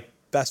Greg's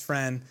best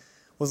friend,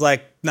 was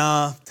like,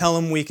 nah, tell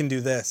him we can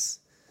do this.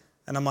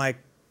 And I'm like,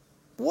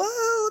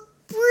 well,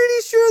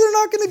 pretty sure they're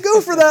not going to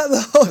go for that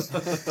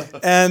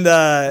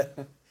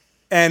though.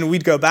 And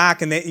we'd go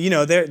back, and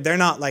they're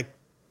not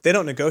they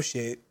don't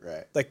negotiate.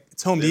 Right.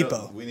 It's Home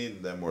Depot. We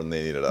needed them more than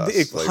they needed us.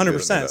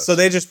 100%. So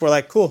they just were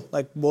like, cool,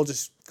 we'll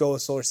just go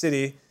with Solar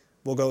City.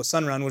 We'll go with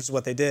Sunrun, which is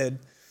what they did.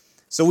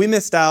 So we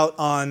missed out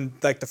on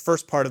the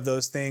first part of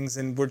those things,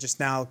 and we're just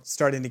now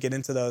starting to get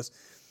into those.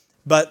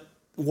 But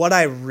what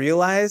I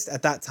realized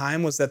at that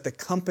time was that the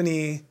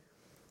company,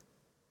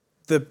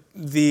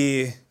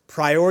 the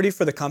priority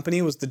for the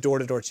company was the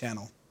door-to-door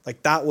channel.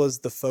 That was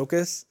the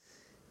focus.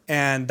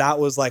 And that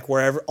was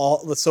wherever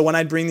so when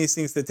I'd bring these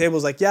things to the table,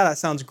 it was yeah, that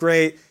sounds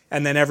great.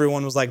 And then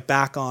everyone was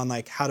back on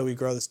how do we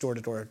grow this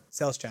door-to-door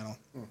sales channel?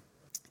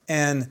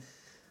 And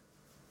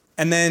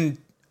then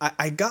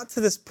I got to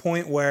this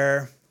point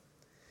where,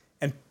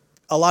 and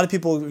a lot of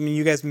people,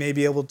 you guys may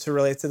be able to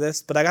relate to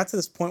this, but I got to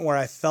this point where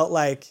I felt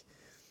I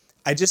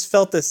just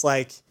felt this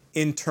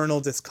internal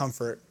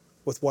discomfort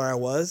with where I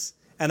was.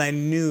 And I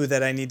knew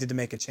that I needed to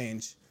make a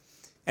change.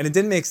 And it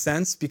didn't make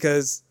sense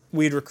because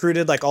we'd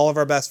recruited all of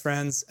our best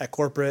friends at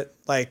corporate,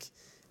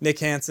 Nick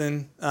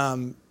Hansen,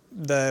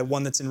 the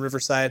one that's in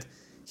Riverside.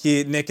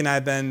 Nick and I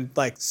have been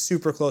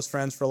super close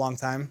friends for a long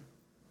time.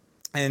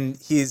 And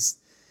he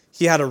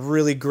had a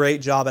really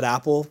great job at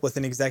Apple with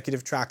an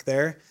executive track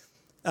there.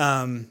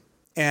 And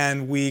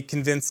we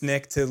convinced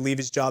Nick to leave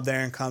his job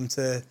there and come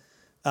to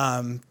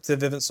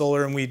Vivint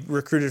Solar, and we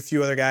recruited a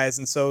few other guys.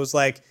 And so it was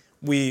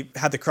we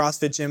had the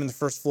CrossFit gym in the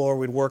first floor.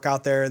 We'd work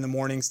out there in the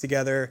mornings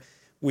together.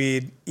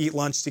 We'd eat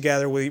lunch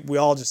together. We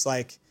all just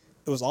it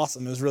was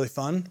awesome. It was really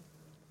fun.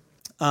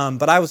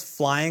 But I was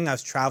flying. I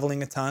was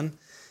traveling a ton.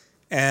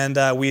 And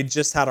we had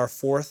just had our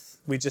fourth.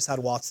 We just had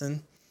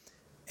Watson.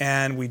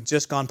 And we'd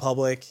just gone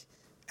public.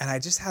 And I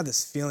just had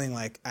this feeling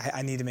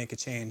I need to make a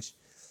change.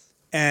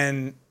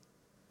 And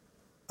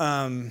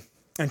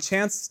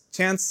Chance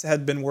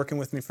had been working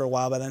with me for a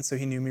while by then, so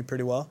he knew me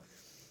pretty well.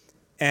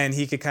 And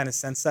he could kind of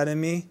sense that in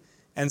me.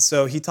 And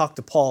so he talked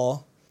to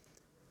Paul.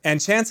 And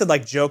Chance had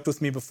like joked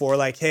with me before,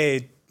 like,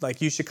 hey,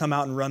 like you should come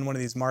out and run one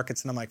of these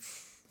markets. And I'm like,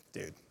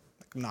 dude,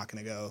 like, I'm not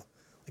going to go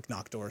like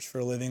knock doors for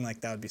a living.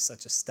 Like that would be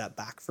such a step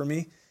back for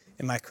me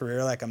in my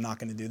career. Like I'm not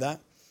going to do that.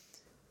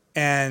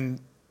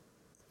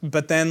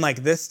 But then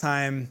like this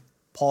time,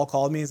 Paul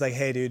called me. He's like,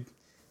 hey, dude,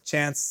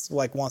 Chance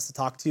like wants to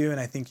talk to you, and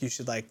I think you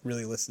should like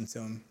really listen to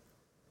him.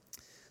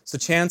 So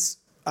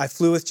I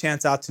flew with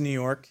Chance out to New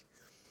York,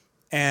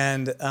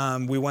 and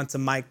we went to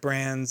Mike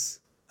Brand's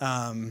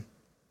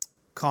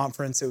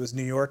conference. It was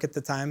New York at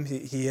the time.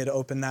 He had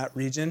opened that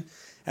region,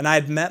 and I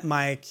had met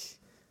Mike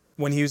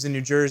when he was in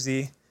New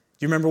Jersey. Do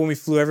you remember when we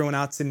flew everyone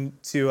out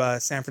to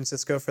San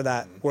Francisco for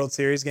that World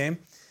Series game?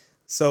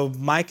 So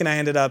Mike and I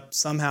ended up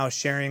somehow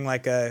sharing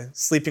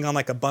sleeping on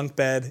like a bunk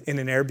bed in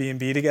an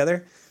Airbnb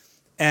together.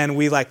 And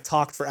we like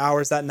talked for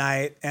hours that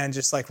night and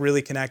just like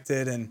really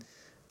connected. And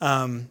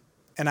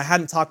I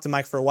hadn't talked to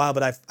Mike for a while,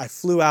 but I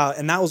flew out,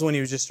 and that was when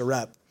he was just a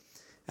rep.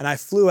 And I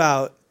flew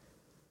out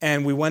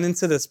and we went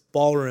into this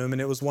ballroom,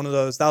 and it was one of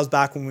those, that was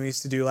back when we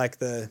used to do like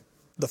the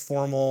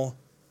formal,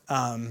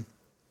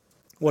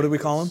 what did we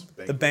call them?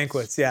 The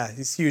banquets. Yeah,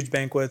 these huge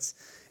banquets.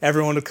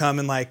 Everyone would come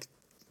and like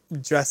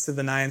dress to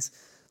the nines.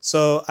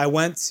 So I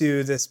went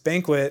to this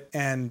banquet,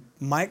 and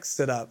Mike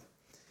stood up,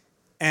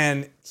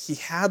 and he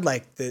had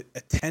like the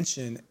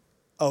attention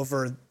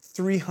over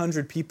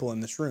 300 people in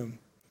this room.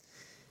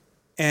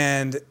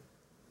 And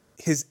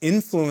his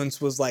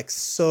influence was like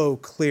so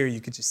clear,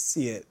 you could just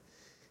see it.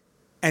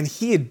 And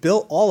he had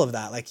built all of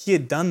that. Like he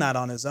had done that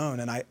on his own.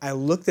 And I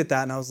looked at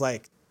that and I was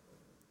like,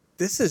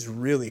 this is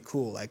really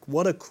cool. Like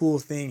what a cool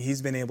thing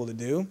he's been able to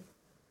do.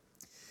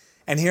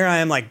 And here I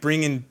am like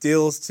bringing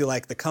deals to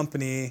like the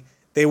company.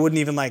 They wouldn't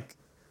even like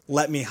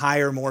let me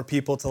hire more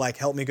people to like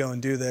help me go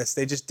and do this.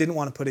 They just didn't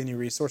want to put any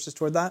resources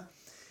toward that.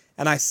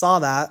 And I saw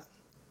that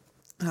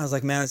and I was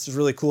like, man, this is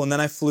really cool. And then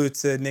I flew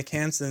to Nick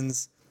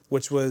Hansen's,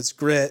 which was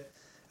Grit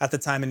at the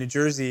time in New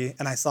Jersey.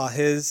 And I saw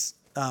his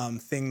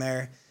thing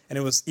there, and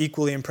it was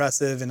equally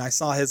impressive. And I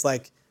saw his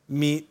like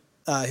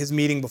his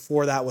meeting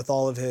before that with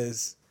all of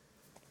his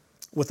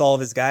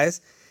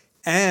guys.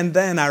 And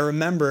then I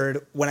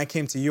remembered when I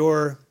came to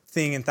your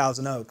thing in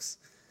Thousand Oaks,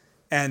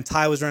 and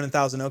Ty was running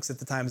Thousand Oaks at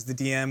the time as the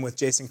DM with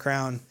Jason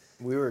Crown.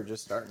 We were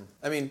just starting.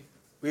 I mean,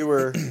 we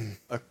were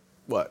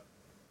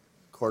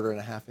quarter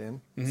and a half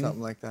in,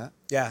 something like that.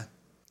 Yeah.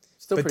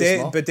 Still pretty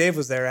small. But Dave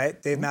was there, right?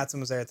 Dave Mattson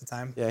was there at the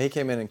time. Yeah, he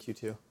came in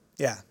Q2.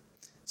 Yeah.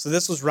 So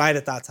this was right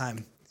at that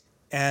time.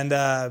 And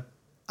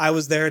I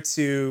was there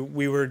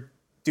we were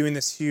doing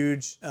this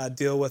huge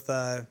deal with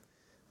a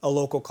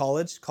local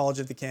College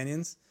of the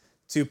Canyons,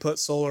 to put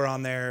solar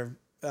on there,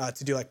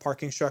 to do like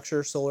parking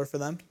structure solar for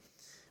them,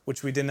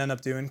 which we didn't end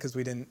up doing because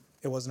it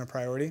wasn't a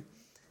priority.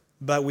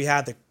 But we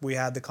had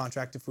the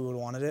contract if we would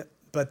have wanted it.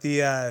 But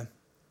I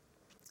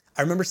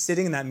remember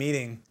sitting in that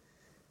meeting,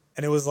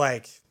 and it was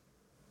like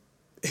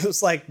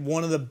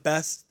one of the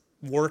best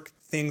work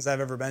things I've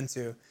ever been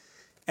to.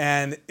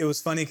 And it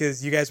was funny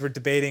because you guys were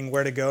debating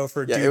where to go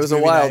for Dude's it was a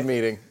movie wild night.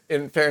 meeting.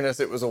 In fairness,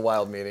 it was a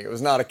wild meeting. It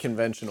was not a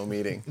conventional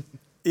meeting.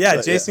 Yeah,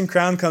 but Jason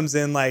Crown comes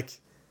in like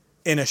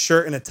in a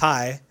shirt and a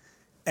tie,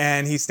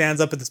 and he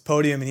stands up at this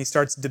podium and he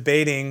starts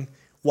debating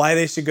why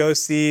they should go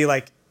see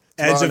like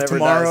Edge of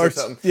Tomorrow or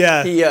something.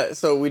 Yeah.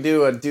 So we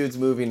do a Dude's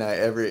movie night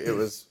it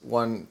was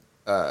one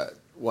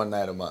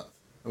night a month.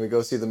 And we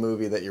go see the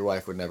movie that your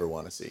wife would never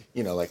want to see.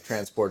 You know, like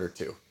Transporter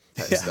 2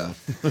 type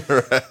stuff.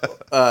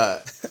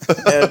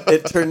 And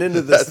it turned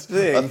into this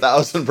thing.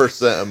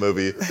 1,000% a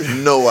movie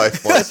no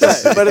wife wants to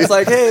see. But it's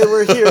like, hey,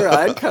 we're here.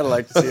 I'd kind of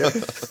like to see it.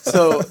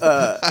 So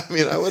I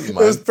mean, I wouldn't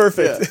mind. It was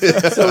perfect.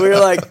 Yeah. So we were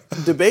like,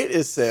 debate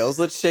is sales.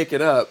 Let's shake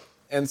it up.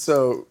 And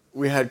so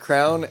we had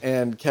Crown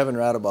and Kevin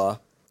Radabaugh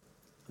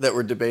that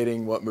were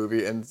debating what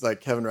movie. And it's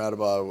like Kevin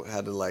Radabaugh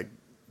had to like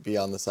be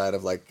on the side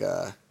of like...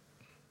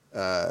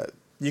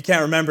 you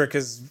can't remember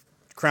because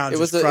Crown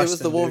just crushed him. It was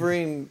the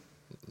Wolverine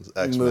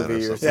movie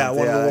or something. Yeah,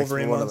 one of the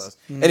Wolverine one ones. Of those.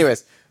 Mm-hmm.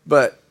 Anyways,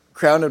 but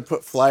Crown had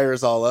put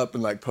flyers all up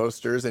and like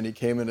posters, and he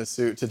came in a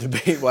suit to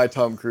debate why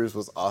Tom Cruise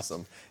was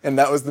awesome. And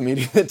that was the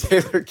meeting that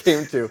Taylor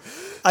came to.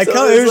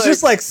 It was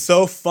just like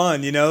so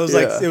fun, you know? It was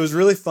like, it was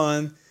really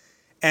fun.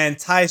 And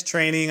Ty's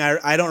training,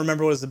 I don't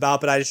remember what it was about,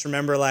 but I just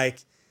remember like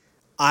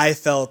I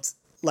felt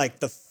like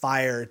the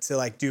fire to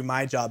like do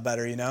my job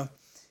better, you know?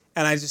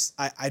 And I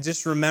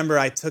just remember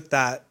I took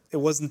that. It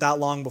wasn't that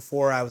long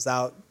before I was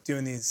out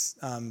doing these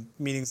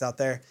meetings out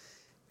there.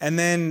 And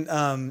then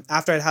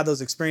after I'd had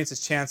those experiences,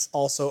 Chance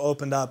also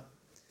opened up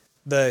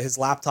his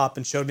laptop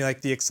and showed me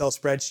like the Excel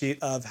spreadsheet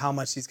of how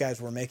much these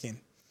guys were making.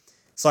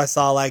 So I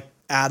saw like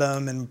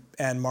Adam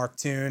and Mark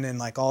Toon and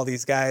like all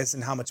these guys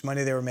and how much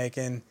money they were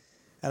making.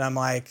 And I'm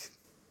like,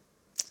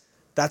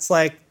 that's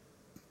like,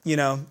 you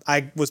know,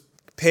 I was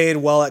paid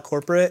well at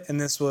corporate, and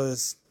this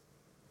was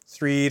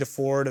 3 to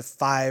 4 to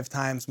 5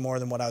 times more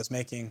than what I was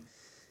making.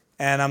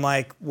 And I'm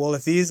like, well,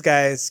 if these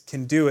guys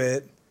can do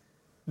it,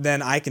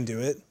 then I can do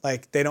it.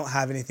 Like, they don't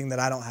have anything that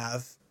I don't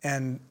have.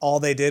 And all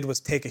they did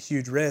was take a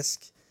huge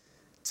risk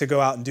to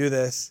go out and do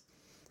this.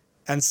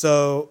 And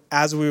so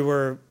as we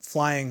were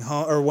flying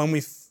home, or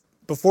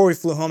before we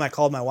flew home, I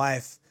called my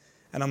wife,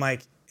 and I'm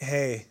like,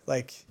 hey,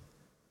 like,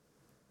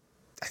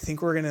 I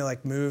think we're gonna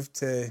like move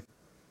to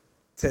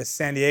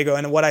San Diego.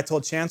 And what I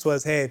told Chance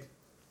was, hey,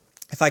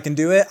 if I can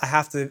do it, I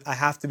have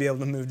to be able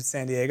to move to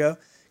San Diego,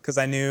 because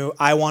I knew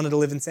I wanted to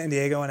live in San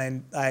Diego,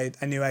 and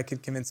I knew I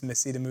could convince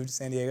Missy to move to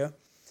San Diego.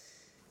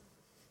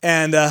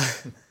 And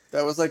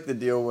that was like the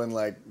deal when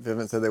like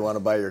Vivint said they want to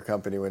buy your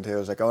company, when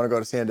Taylor's like, I want to go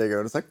to San Diego,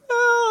 and it's like, no.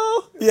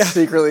 Yeah.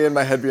 Secretly in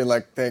my head being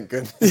like, thank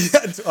goodness.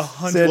 Yeah,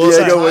 100%. San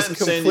Diego was San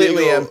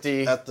completely Diego-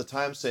 empty. At the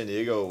time, San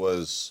Diego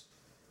was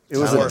It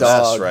was a a mess,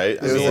 dog, right?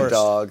 It was a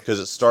dog. Because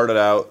it started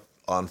out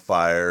on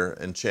fire,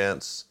 and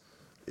Chance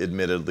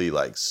admittedly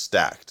like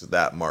stacked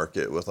that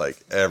market with like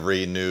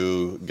every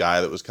new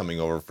guy that was coming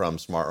over from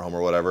Smart Home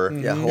or whatever. Yeah,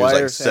 he was Hawaii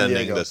or like San sending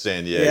Diego. to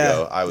San Diego.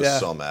 Yeah, I was yeah.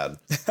 so mad,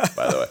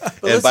 by the way.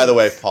 And listen, by the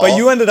way, Paul. But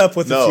you ended up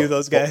with a No, few of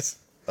those guys.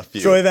 A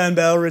few. Troy Van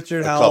Bell,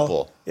 Richard A Howell.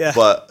 couple. Yeah.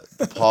 But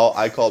Paul,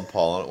 I called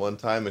Paul on it one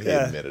time, and he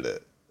Yeah. admitted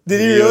it. Did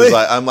he He really? was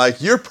like, I'm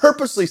like, you're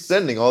purposely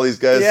sending all these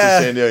guys Yeah.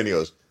 to San Diego, and he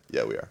goes,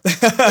 yeah, we are.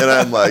 And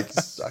I'm like,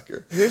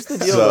 sucker. Here's the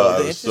deal, So though. I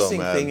The was so interesting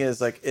mad. thing is,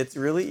 like, it's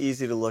really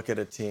easy to look at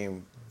a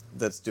team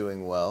that's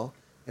doing well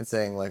and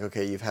saying, like,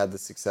 okay, you've had the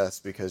success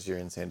because you're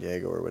in San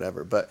Diego or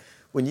whatever. But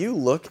when you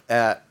look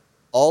at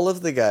all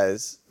of the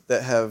guys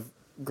that have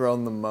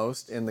grown the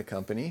most in the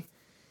company,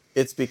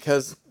 it's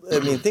because, I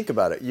mean, think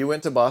about it. You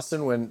went to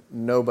Boston when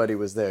nobody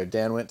was there.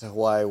 Dan went to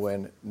Hawaii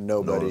when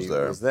nobody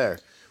was there.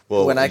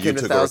 Well, when I you came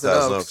to took over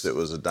Thousand Oaks, Oaks, it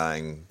was a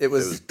dying. it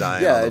was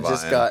dying. yeah, on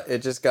the it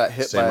just got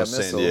hit Same by a with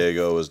missile. San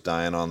Diego was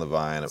dying on the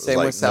vine. It was Same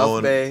like with South no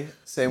one, Bay.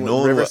 Same no with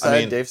one would- Riverside. I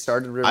mean, Dave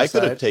started Riverside. I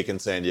could have taken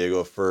San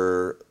Diego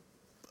for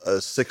a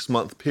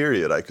 6-month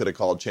period. I could have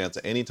called Chance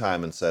at any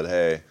time and said,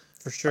 "Hey,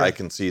 For sure. I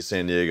can see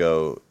San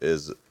Diego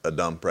is a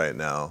dump right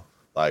now.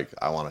 Like,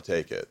 I want to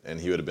take it," and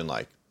he would have been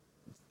like,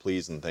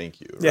 "Please and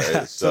thank you." Right?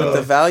 Yeah. So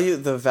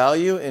the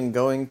value in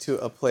going to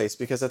a place,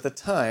 because at the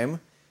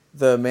time,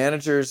 the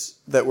managers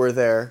that were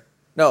there,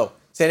 no,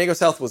 San Diego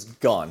South was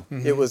gone.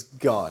 Mm-hmm. It was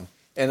gone.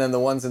 And then the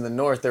ones in the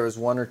north, there was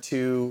 1 or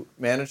 2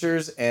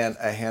 managers and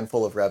a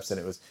handful of reps, and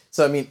it was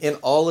so. I mean, in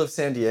all of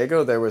San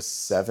Diego, there was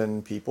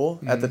 7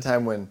 people at the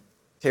time when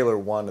Taylor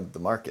wanted the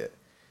market.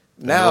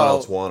 Now, no one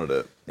else wanted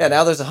it. yeah,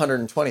 now there's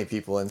 120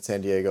 people in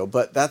San Diego,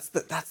 but that's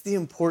the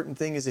important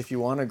thing is if you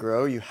want to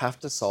grow, you have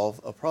to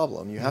solve a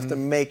problem. You have to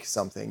make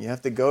something. You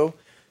have to go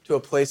to a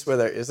place where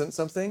there isn't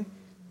something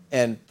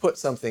and put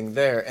something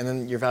there, and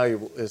then your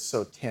value is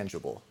so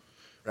tangible.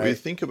 Right? When you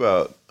think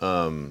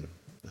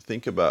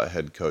about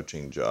head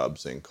coaching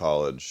jobs in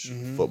college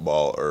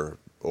football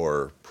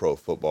or pro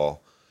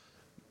football,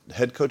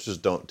 head coaches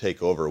don't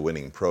take over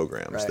winning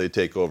programs. Right. They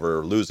take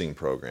over losing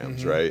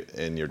programs, right?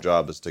 And your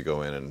job is to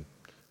go in and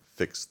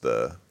fix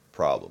the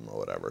problem or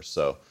whatever.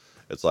 So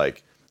it's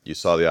like you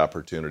saw the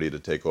opportunity to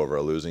take over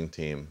a losing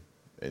team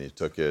and you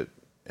took it,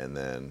 and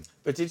then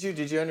But did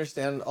you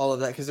understand all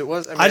of that? Because it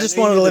was. I, mean, I just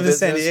knew you wanted did to the live in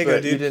San business, Diego,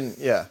 but dude. You didn't.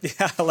 Yeah.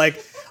 Yeah,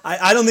 like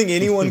I don't think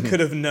anyone could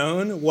have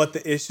known what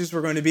the issues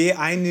were going to be.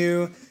 I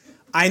knew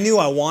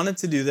I wanted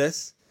to do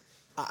this.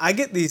 I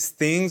get these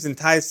things, and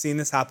Ty's seen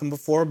this happen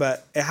before,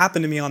 but it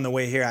happened to me on the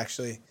way here,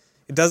 actually.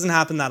 It doesn't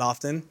happen that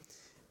often,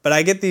 but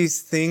I get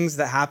these things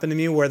that happen to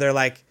me where they're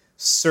like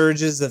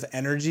surges of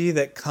energy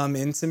that come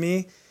into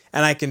me,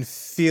 and I can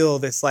feel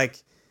this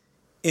like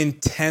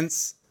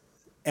intense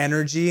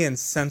energy and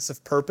sense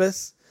of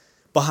purpose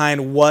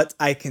behind what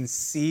I can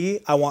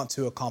see I want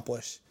to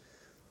accomplish.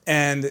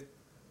 And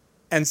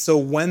so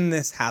when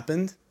this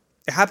happened,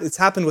 it's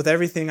happened with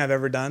everything I've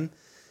ever done.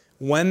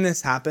 When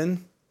this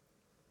happened,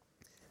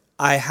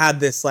 I had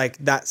this like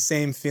that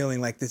same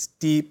feeling, like this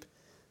deep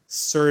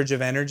surge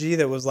of energy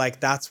that was like,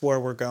 that's where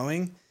we're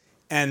going.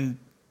 And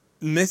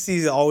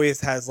Missy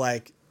always has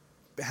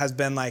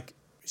been like,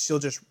 she'll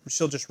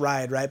just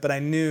ride, right? But I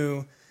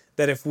knew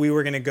that if we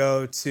were going to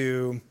go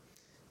to,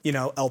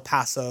 El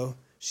Paso,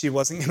 she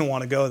wasn't going to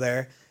want to go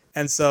there.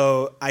 And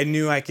so I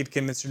knew I could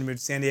convince her to move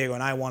to San Diego,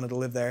 and I wanted to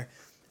live there.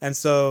 And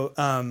so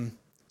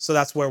so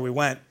that's where we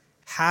went.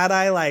 Had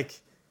I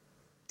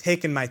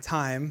taken my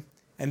time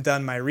and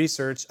done my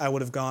research, I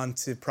would have gone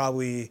to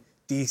probably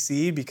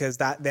DC, because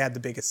they had the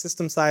biggest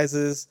system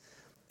sizes,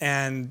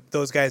 and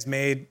those guys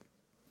made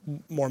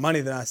more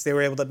money than us. They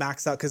were able to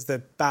max out because the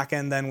back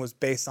end then was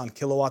based on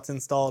kilowatts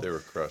installed. they were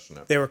crushing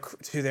it. They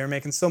were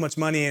making so much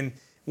money. And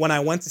when I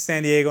went to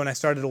San Diego and I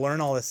started to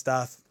learn all this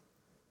stuff,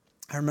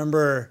 I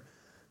remember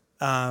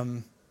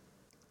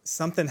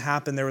something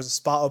happened. There was a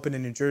spot open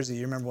in New Jersey.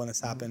 You remember when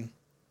this happened?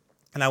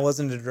 And I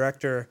wasn't a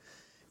director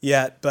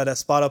yet, but a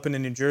spot opened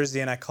in New Jersey,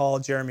 and I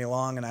called Jeremy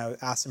Long and I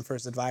asked him for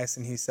his advice,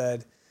 and he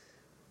said,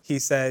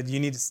 you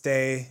need to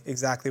stay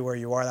exactly where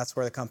you are. That's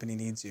where the company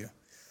needs you.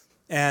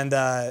 And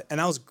that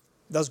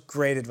was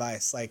great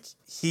advice. Like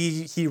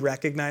he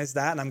recognized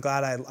that, and I'm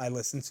glad I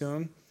listened to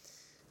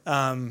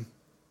him.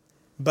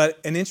 But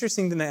an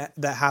interesting thing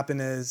that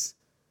happened is,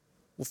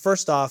 well,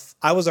 first off,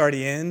 I was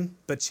already in,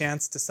 but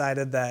Chance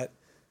decided that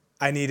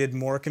I needed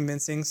more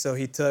convincing. So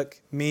he took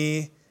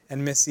me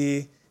and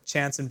Missy,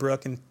 Chance and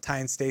Brooke, and Ty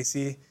and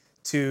Stacy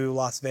to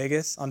Las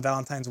Vegas on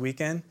Valentine's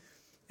weekend.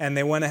 and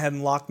they went ahead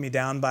and locked me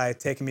down by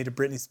taking me to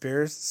Britney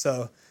Spears.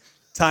 So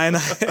Ty and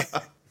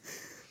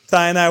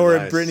I were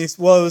at Britney.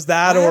 Well, it was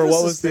that, or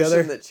what was the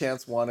other? That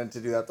Chance wanted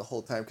to do that the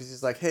whole time because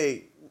he's like,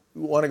 "Hey,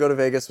 you want to go to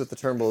Vegas with the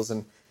Turnbulls?"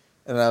 And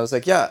I was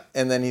like, "Yeah."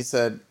 And then he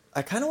said,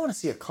 "I kind of want to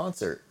see a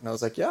concert." And I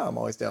was like, "Yeah, I'm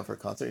always down for a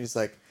concert." And he's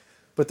like,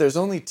 "But there's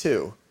only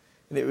two."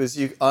 And it was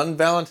on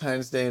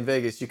Valentine's Day in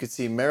Vegas, you could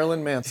see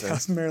Marilyn Manson,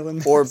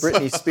 or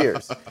Britney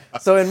Spears.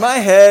 So in my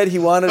head, he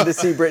wanted to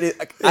see Britney.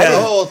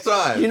 The whole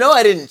time. You know,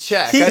 I didn't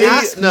check.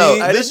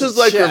 This is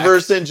like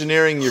reverse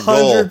engineering your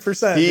goal.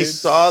 100%. He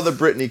saw the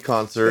Britney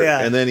concert,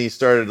 and then he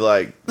started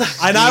like.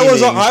 And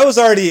I was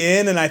already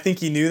in, and I think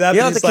he knew that. You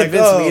don't have to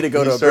convince me to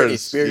go to a Britney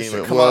Spears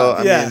show. Come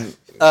on. I mean,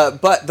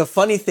 but the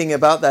funny thing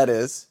about that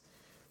is,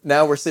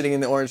 now we're sitting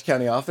in the Orange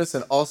County office,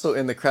 and also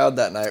in the crowd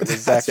that night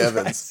was Zach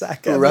Evans,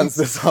 who runs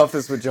this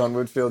office with John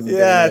Woodfield.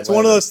 Yeah, it's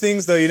one of those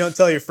things, though, you don't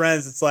tell your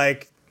friends. It's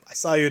like, I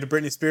saw you at a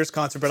Britney Spears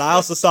concert, but I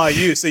also saw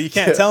you, so you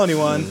can't tell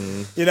anyone.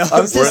 You know,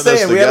 I'm just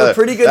saying, we have a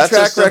pretty good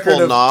track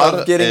record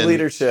of getting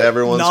leadership.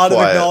 Everyone's nod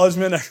quiet. of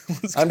acknowledgement.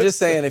 I'm just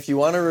saying, if you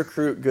want to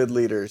recruit good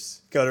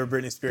leaders, go to a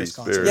Britney Spears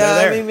concert.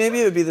 Yeah, I mean,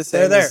 maybe it would be the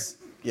same. They're there.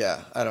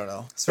 Yeah, I don't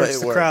know. Search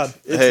the crowd.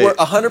 It's worked.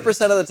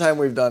 100% of the time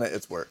we've done it,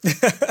 it's worked.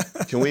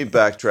 Can we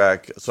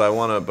backtrack? So I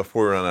want to,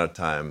 before we run out of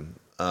time,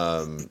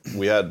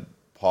 we had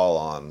Paul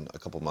on a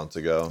couple months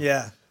ago.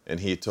 Yeah. And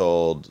he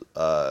told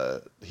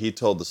the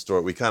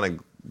story. We kind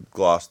of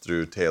glossed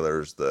through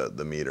Taylor's the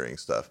metering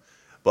stuff,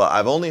 but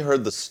I've only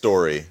heard the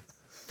story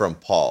from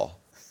Paul.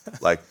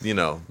 Like,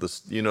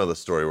 the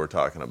story we're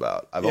talking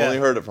about. I've only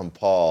heard it from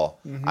Paul.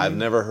 Mm-hmm. I've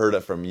never heard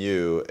it from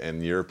you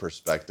and your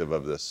perspective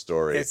of this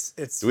story. It's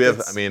what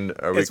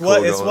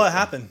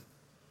happened.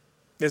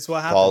 It's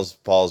what happened.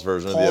 Paul's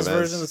version of the event. Paul's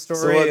version of the story.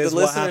 So what is the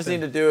listeners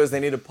need to do is they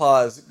need to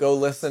pause, go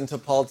listen to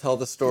Paul tell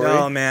the story.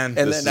 Oh man!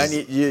 And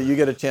then you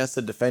get a chance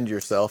to defend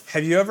yourself.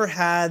 Have you ever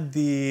had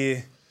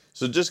the?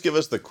 So just give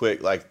us the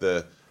quick, like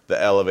the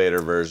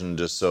elevator version,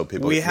 just so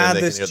people can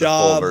hear the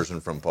full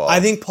version from Paul. I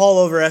think Paul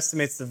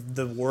overestimates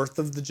the worth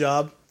of the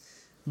job,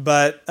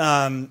 but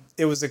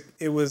it was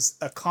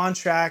a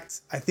contract.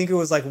 I think it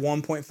was like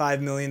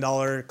 $1.5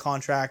 million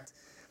contract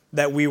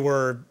that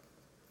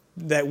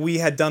we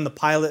had done the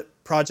pilot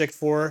project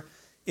for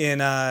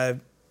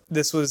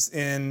this was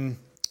in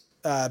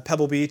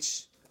Pebble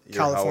Beach,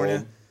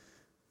 California.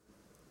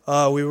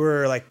 We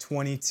were like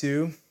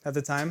 22 at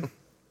the time.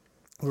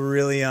 We were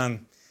really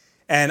young.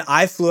 And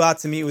I flew out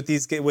to meet with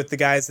the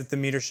guys at the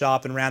meter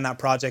shop and ran that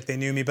project. They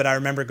knew me, but I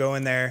remember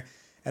going there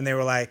and they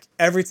were like,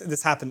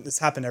 this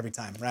happened every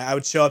time, right? I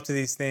would show up to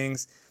these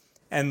things,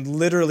 and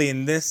literally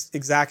in this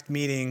exact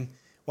meeting,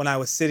 when I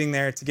was sitting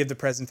there to give the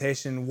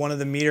presentation, one of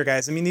the meter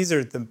guys, I mean, these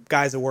are the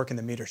guys that work in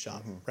the meter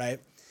shop,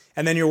 right?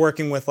 And then you're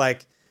working with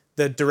like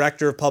the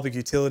director of public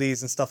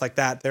utilities and stuff like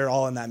that. They're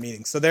all in that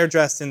meeting. So they're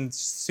dressed in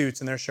suits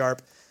and they're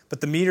sharp,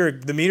 but the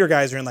meter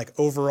guys are in like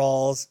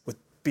overalls with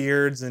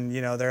beards, and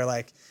they're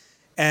like,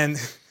 and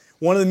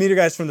one of the meter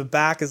guys from the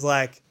back is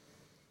like,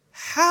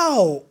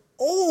 "How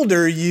old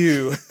are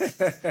you?"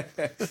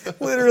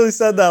 Literally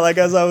said that like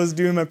as I was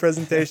doing my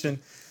presentation.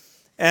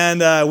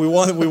 And we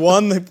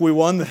won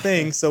the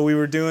thing. So we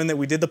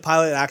did the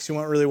pilot. It actually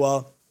went really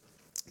well.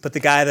 But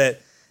the guy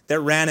that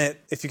ran it,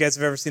 if you guys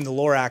have ever seen the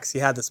Lorax, he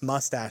had this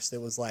mustache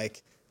that was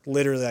like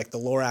literally like the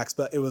Lorax,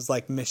 but it was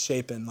like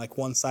misshapen. Like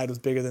one side was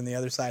bigger than the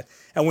other side.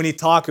 And when he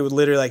talked, it would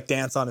literally like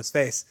dance on his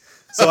face.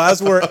 So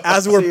as we're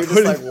so you're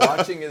putting, just like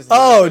watching his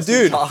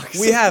dude,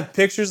 we have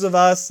pictures of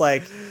us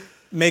like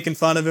making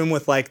fun of him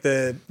with like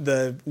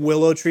the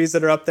willow trees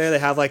that are up there. They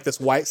have like this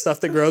white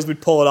stuff that grows.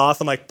 We'd pull it off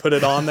and like put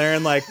it on there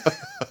and like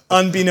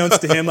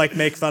unbeknownst to him, like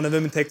make fun of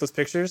him and take those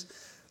pictures.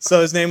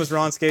 So his name was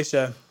Ron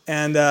Scatia.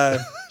 And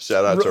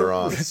shout out to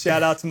Ron.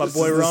 Shout out to my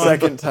boy Ron.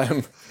 Second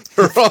time.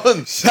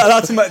 Ron. Shout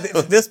out to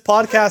this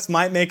podcast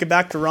might make it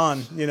back to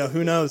Ron.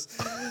 Who knows?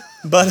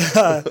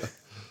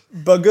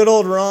 But good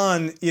old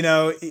Ron,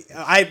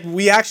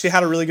 we actually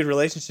had a really good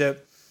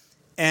relationship.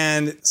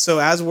 And so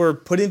as we're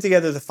putting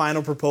together the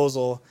final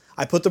proposal,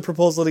 I put the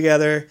proposal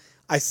together.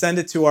 I send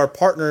it to our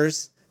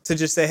partners to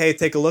just say, hey,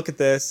 take a look at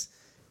this.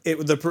 The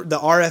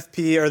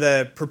RFP or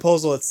the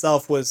proposal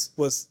itself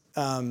was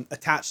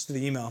attached to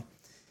the email.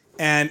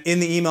 And in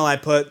the email, I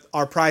put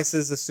our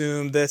prices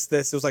assume this.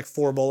 It was like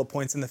 4 bullet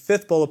points. And the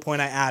 5th bullet point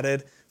I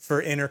added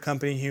for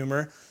intercompany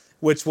humor,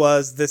 which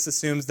was this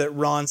assumes that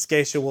Ron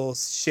Scatia will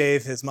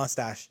shave his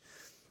mustache.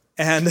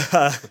 And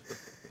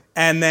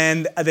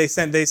then they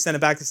sent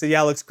it back. They said,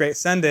 yeah, looks great,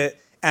 send it.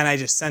 And I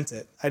just sent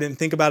it. I didn't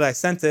think about it. I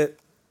sent it.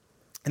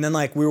 And then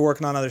like we were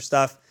working on other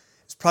stuff.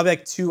 It's probably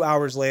like 2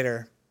 hours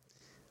later,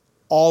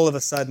 all of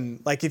a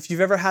sudden, like if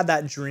you've ever had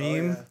that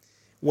dream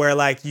where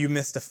like you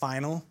missed a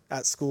final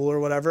at school or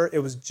whatever, it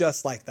was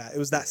just like that. It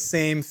was that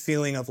same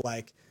feeling of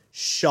like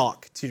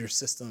shock to your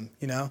system,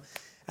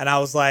 And I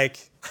was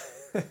like,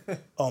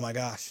 oh my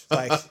gosh,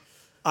 like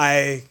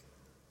I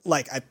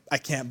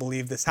can't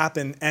believe this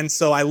happened. And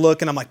so I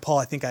look and I'm like, Paul,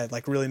 I think I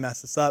like really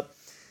messed this up.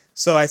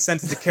 So I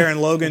sent it to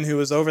Karen Logan, who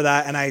was over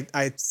that. And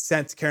I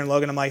sent to Karen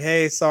Logan, I'm like,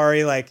 hey,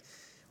 sorry, like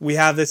we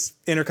have this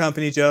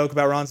intercompany joke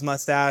about Ron's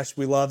mustache.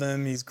 We love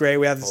him. He's great.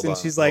 We have this, and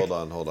she's like,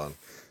 hold on.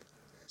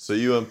 So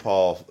you and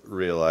Paul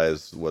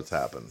realize what's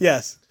happened.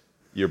 yes,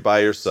 You're by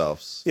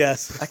yourselves.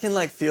 yes. I can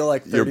like feel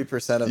like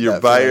 30% of You're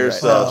that by feeling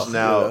yourselves right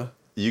now. Yeah.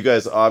 You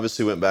guys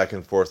obviously went back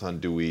and forth on,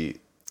 do we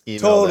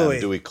email Totally.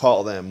 them? Do we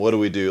call them? What do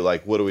we do?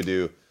 Like, what do we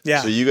do?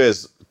 Yeah. So you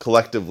guys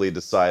collectively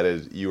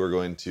decided you were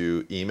going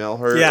to email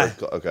her? Yeah.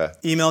 Okay.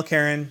 Email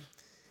Karen.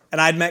 And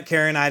I'd met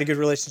Karen. I had a good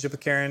relationship with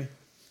Karen.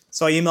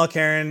 So I email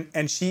Karen,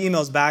 and she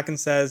emails back and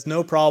says,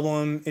 no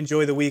problem,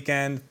 enjoy the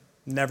weekend.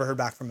 Never heard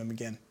back from him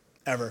again,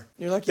 ever.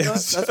 You're like, you know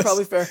what? That's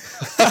probably fair.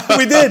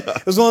 We did.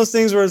 It was one of those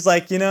things where it's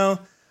like,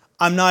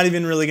 I'm not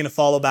even really going to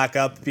follow back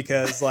up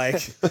because, like,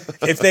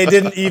 if they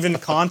didn't even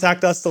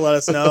contact us to let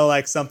us know,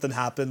 like, something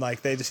happened,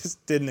 like, they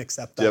just didn't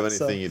accept that. Do you have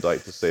anything you'd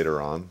like to say to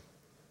Ron?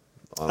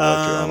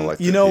 On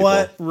Electric You know People?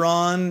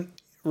 what?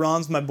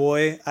 Ron's my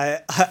boy.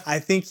 I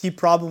think he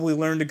probably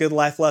learned a good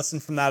life lesson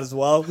from that as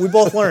well. We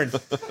both learned.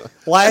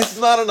 Life. It's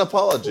not an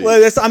apology.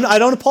 Well, I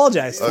don't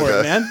apologize for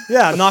it, man.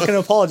 Yeah, I'm not going to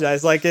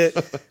apologize. Like it.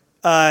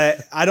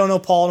 I don't owe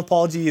Paul an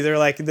apology either.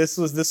 Like this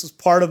was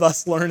part of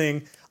us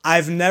learning.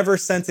 I've never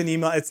sent an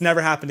email. It's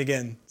never happened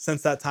again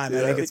since that time. I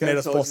think it's made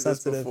us both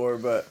sensitive. Before,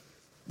 but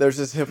there's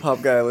this hip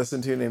hop guy I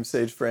listen to named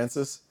Sage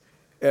Francis,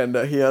 and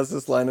he has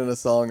this line in a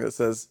song that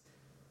says,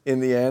 "In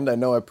the end, I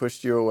know I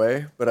pushed you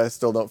away, but I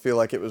still don't feel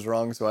like it was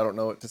wrong, so I don't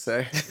know what to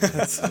say."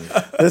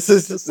 This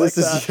is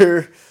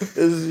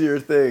your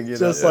thing, you know.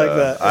 Just like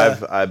that.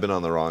 Yeah. I've been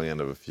on the wrong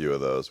end of a few of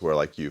those where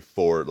like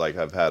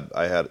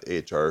I had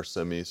HR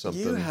send me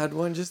something. You had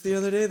one just the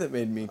other day that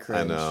made me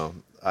cringe. I know.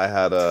 I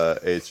had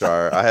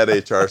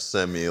HR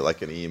send me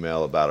like an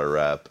email about a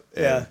rep,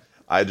 and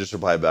I just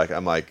replied back.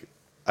 I'm like,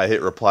 I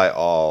hit reply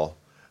all.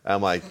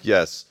 I'm like,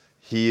 yes,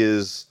 he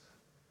is.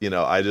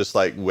 I just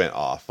like went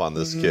off on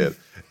this kid,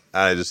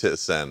 and I just hit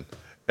send,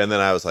 and then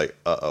I was like,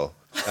 uh-oh.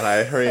 And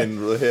I hurried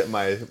and hit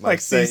my like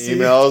sent CC,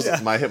 emails.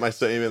 yeah. I hit my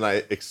sent email, and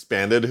I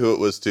expanded who it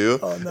was to,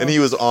 no. and he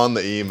was on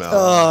the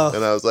email,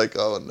 and I was like,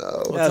 oh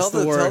no. That's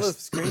the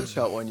worst. Tell the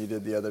screenshot one you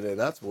did the other day.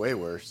 That's way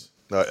worse.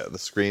 No, yeah, the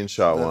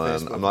screenshot The one.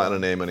 Facebook I'm not one. gonna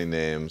name any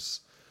names,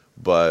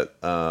 but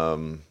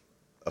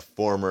a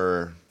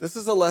former. This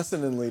is a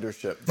lesson in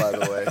leadership, by the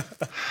way.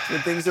 When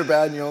things are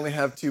bad and you only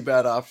have two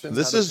bad options.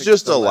 This how to is pick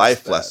just the a less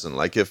life bad. lesson.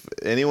 Like if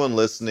anyone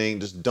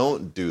listening, just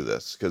don't do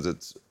this because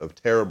it's a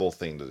terrible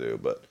thing to do.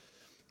 But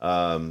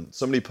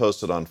somebody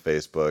posted on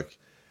Facebook,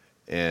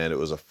 and it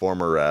was a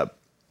former rep,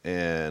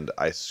 and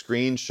I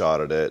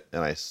screenshotted it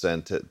and I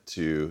sent it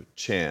to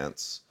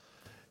Chance.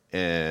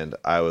 And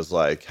I was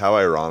like, how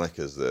ironic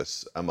is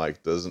this? I'm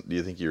like, do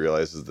you think he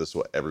realizes this is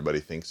what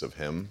everybody thinks of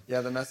him? Yeah,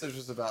 the message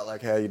was about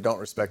like, hey, you don't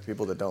respect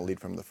people that don't lead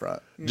from the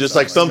front. Just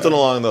like something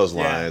along those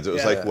Yeah, lines. It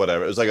was yeah. like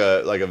whatever. It was like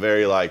a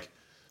very like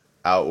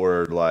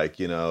outward like,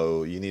 you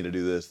need to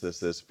do this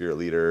if you're a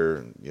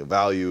leader,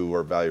 value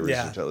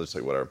research, just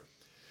like whatever.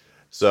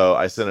 So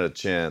I sent it a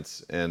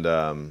Chance, and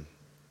I'm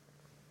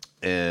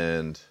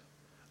in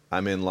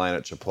line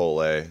at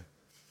Chipotle.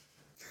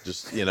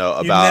 Just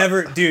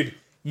about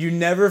You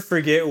never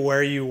forget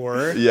where you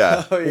were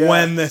yeah.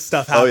 when this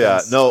stuff Oh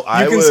happens. yeah, no,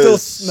 you can still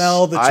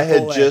smell the Chipotle. I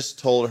had just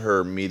told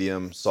her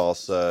medium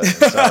salsa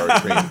and sour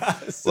cream.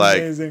 It's like,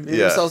 amazing.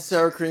 Medium salsa,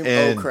 sour cream,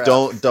 and crap.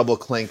 don't double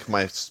clink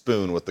my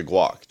spoon with the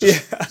guac.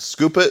 Just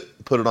scoop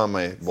it, put it on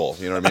my bowl.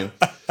 You know what I mean?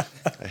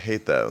 I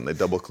hate that when they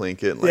double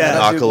clink it and like,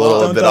 knock a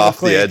little Don't bit double off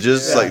clink. the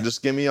edges. Yeah. Like,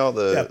 just give me all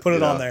the. Put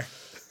it on there.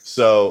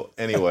 So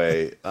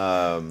anyway,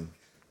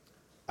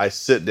 I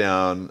sit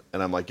down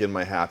and I'm like in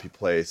my happy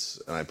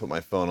place, and I put my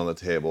phone on the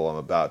table. I'm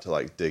about to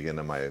like dig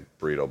into my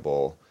burrito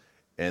bowl,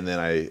 and then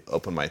I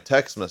open my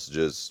text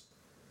messages,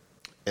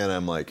 and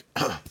I'm like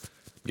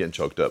getting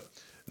choked up.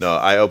 No,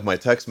 I open my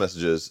text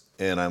messages,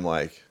 and I'm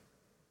like,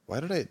 why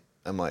did I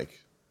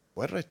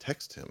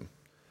text him?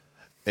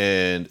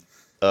 And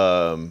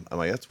I'm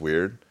like, that's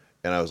weird.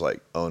 And I was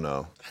like, oh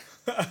no.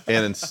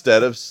 And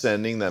instead of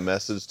sending that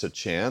message to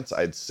Chance,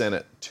 I'd sent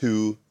it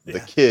to the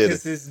kid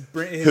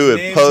who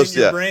had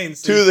posted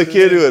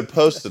who had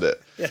posted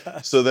it.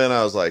 Yeah. So then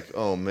I was like,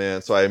 oh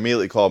man. So I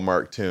immediately called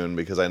Mark Toon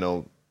because I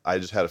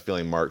just had a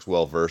feeling Mark's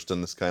well versed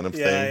in this kind of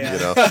thing,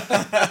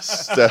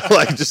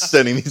 like just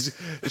sending these.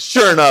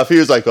 Sure enough, he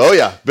was like, "Oh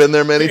yeah, been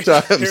there many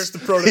times." Here's the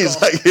protocol. He's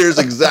like, "Here's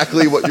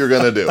exactly what you're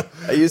gonna do."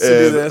 I used to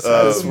do this.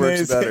 This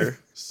works amazing. better.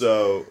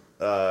 So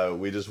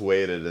we just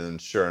waited,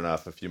 and sure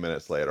enough, a few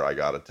minutes later, I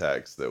got a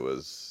text that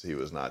he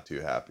was not too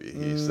happy.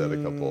 He said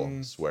a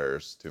couple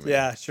swears to me.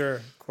 Yeah, sure,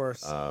 of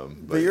course.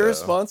 But your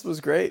response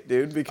was great,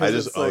 dude. Because I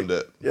just it's like, owned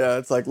it. Yeah,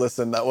 it's like,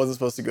 listen, that wasn't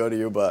supposed to go to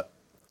you, but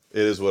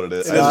It is what it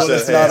is.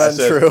 It's not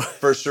untrue.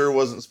 For sure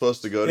wasn't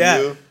supposed to go to Yeah.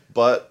 you,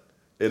 but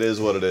it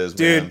is what it is,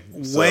 Dude,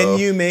 man. So, when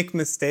you make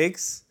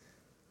mistakes,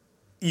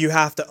 you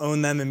have to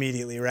own them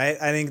immediately, right?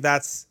 I think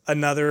that's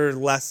another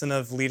lesson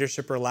of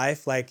leadership or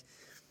life. Like,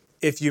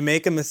 if you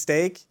make a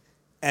mistake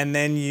and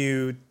then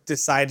you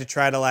decide to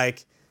try to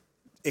like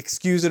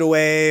excuse it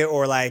away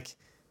or like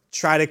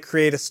try to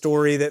create a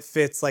story that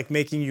fits like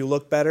making you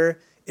look better,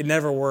 it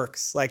never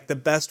works. Like the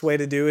best way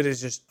to do it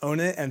is just own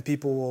it, and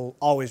people will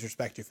always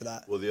respect you for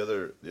that. Well, the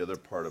other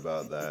part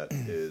about that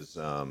is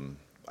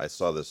I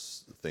saw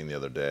this thing the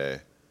other day,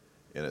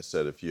 and it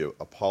said if you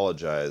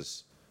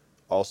apologize,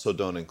 also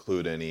don't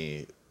include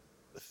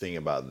anything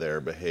about their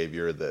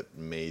behavior that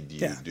made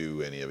you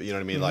do any of it. You know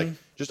what I mean? Like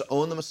just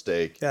own the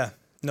mistake. Yeah.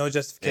 No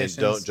justifications.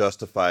 And don't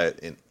justify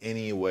it in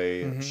any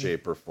way,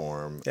 shape, or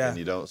form. Yeah. And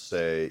you don't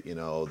say,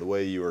 the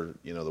way you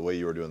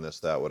were doing this,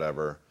 that,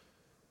 whatever,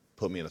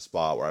 put me in a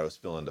spot where I was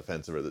feeling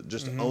defensive.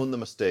 Just own the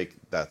mistake.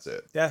 That's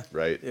it. Yeah.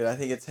 Right? Yeah, I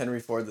think it's Henry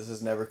Ford. This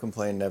is never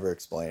complain, never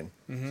explain.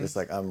 Just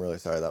like, I'm really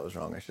sorry. That was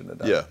wrong. I shouldn't have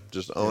done it. Yeah.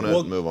 Just own it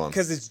and move on.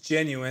 Because it's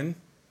genuine.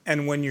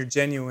 And when you're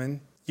genuine,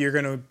 you're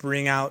going to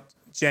bring out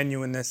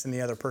genuineness in the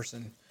other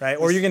person, right?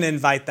 Or you're going to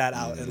invite that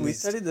out at least. We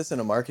studied this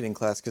in a marketing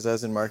class because I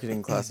was in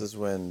marketing classes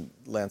when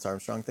Lance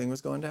Armstrong thing was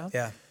going down.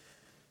 Yeah.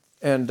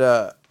 And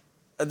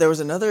there was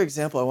another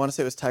example. I want to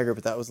say it was Tiger,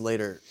 but that was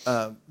later.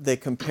 They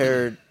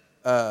compared,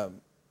 maybe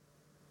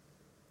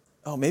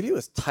it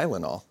was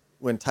Tylenol,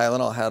 when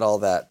Tylenol had all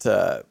that,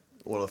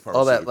 One of the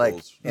all that like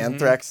pharmaceuticals.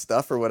 anthrax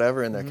stuff or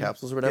whatever in their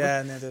capsules or whatever.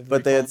 Yeah, and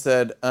but they had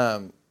said,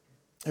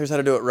 here's how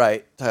to do it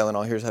right,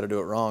 Tylenol, here's how to do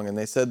it wrong. And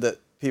they said that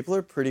people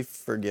are pretty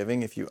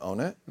forgiving if you own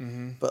it.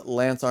 But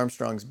Lance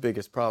Armstrong's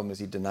biggest problem is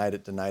he denied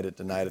it,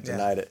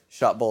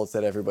 shot bullets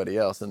at everybody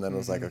else, and then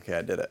was like, okay,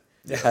 I did it.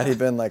 Yeah. Had he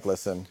been like,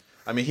 listen.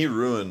 I mean, he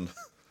ruined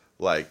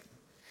like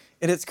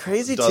and it's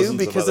crazy dozens too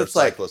because of it's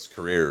like cyclist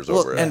careers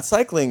over it. And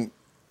cycling,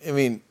 I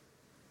mean,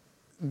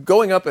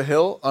 going up a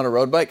hill on a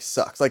road bike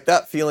sucks. Like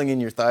that feeling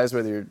in your thighs,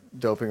 whether you're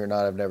doping or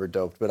not, I've never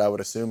doped, but I would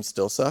assume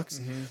still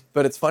sucks.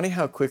 But it's funny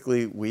how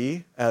quickly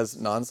we,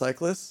 as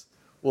non-cyclists,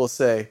 will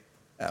say,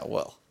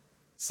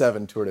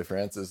 7 Tour de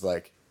France is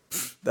like,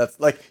 that's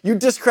like, you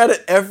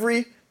discredit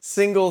every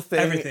single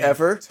thing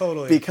ever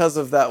because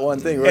of that one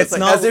thing. It's like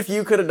not, as if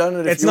you could have done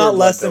it if it's you not were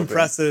less doping.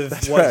 impressive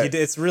That's what right. he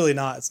did. It's really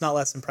not. It's not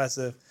less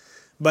impressive.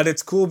 But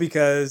it's cool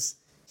because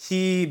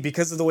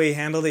because of the way he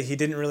handled it, he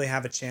didn't really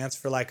have a chance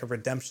for like a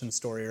redemption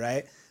story,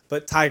 right?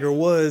 But Tiger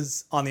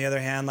Woods, on the other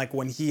hand, like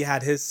when he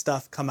had his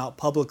stuff come out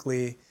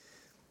publicly,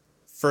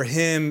 for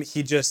him,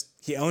 he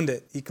owned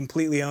it. He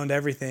completely owned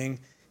everything.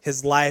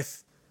 His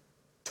life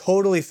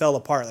totally fell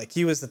apart. Like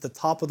he was at the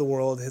top of the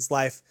world. His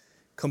life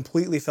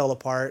completely fell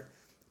apart,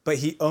 but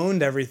he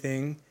owned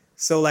everything.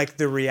 So like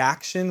the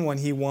reaction when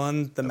he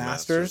won the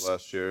Masters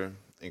last year,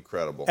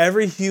 incredible.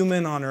 Every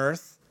human on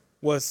earth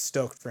was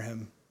stoked for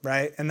him,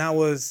 right? And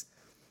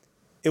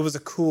it was a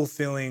cool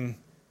feeling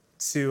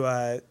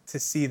to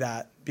see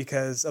that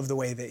because of the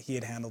way that he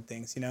had handled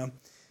things,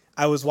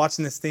 I was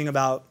watching this thing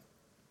about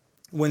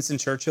Winston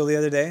Churchill the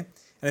other day,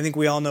 and I think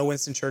we all know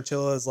Winston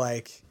Churchill is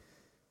like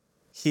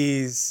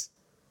he's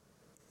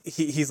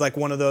like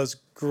one of those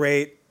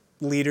great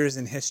leaders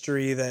in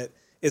history that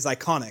is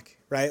iconic,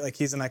 right? Like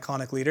he's an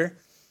iconic leader.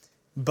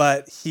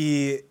 But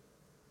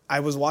I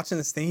was watching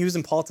this thing. He was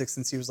in politics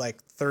since he was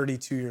like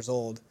 32 years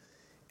old.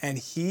 And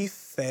he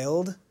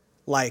failed,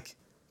 like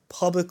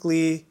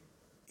publicly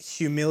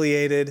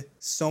humiliated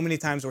so many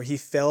times where he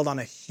failed on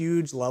a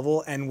huge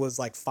level and was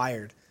like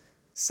fired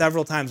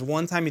several times.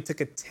 One time he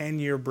took a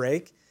 10-year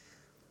break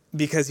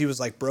because he was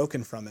like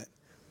broken from it.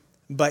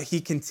 But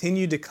he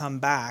continued to come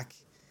back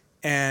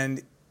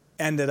and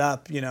ended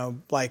up,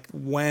 like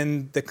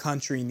when the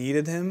country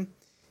needed him,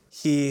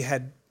 he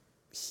had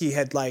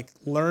like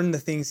learned the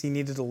things he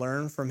needed to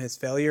learn from his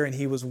failure, and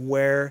he was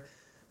where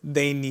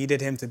they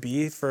needed him to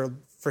be for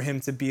him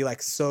to be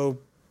like so,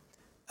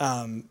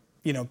 he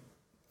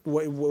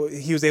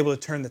was able to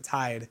turn the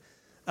tide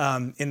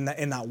in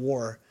that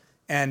war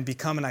and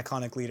become an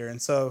iconic leader.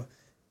 And so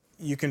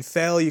you can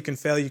fail,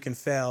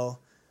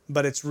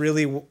 but it's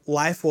really,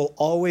 life will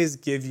always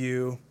give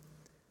you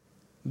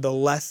the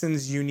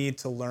lessons you need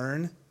to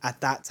learn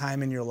at that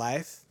time in your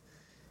life.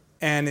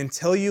 And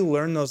until you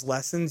learn those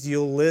lessons,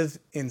 you'll live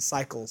in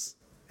cycles.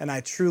 And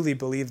I truly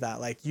believe that.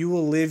 Like you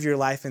will live your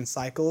life in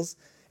cycles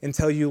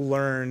until you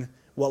learn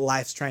what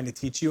life's trying to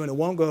teach you, and it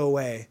won't go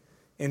away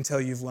until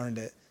you've learned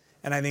it.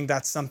 And I think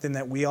that's something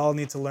that we all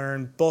need to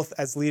learn, both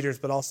as leaders,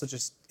 but also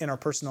just in our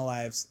personal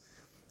lives,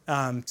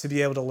 to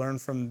be able to learn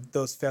from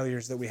those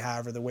failures that we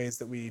have or the ways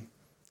that we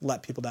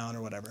let people down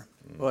or whatever.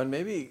 Well, and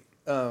maybe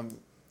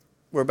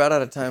we're about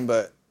out of time,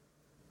 but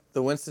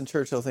the Winston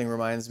Churchill thing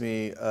reminds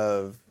me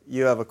of,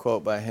 you have a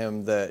quote by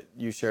him that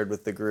you shared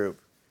with the group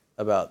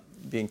about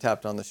being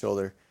tapped on the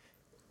shoulder.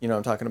 You know what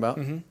I'm talking about?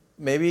 Mm-hmm.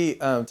 Maybe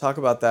talk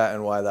about that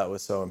and why that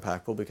was so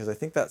impactful, because I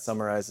think that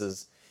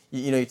summarizes,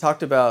 you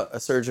talked about a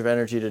surge of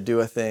energy to do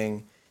a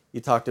thing.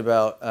 You talked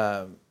about,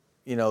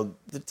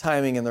 the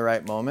timing in the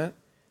right moment.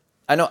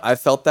 I know I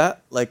felt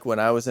that, like when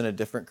I was in a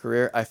different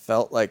career, I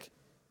felt like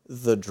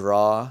the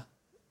draw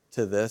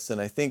to this.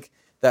 And I think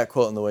that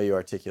quote and the way you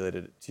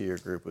articulated it to your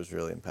group was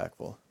really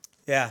impactful.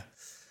 Yeah.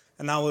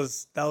 And that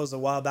was a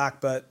while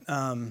back, but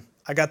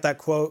I got that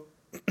quote.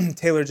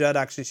 Taylor Judd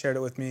actually shared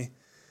it with me.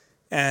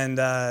 And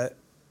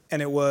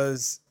it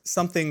was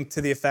something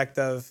to the effect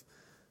of...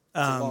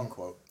 it's a long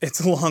quote. It's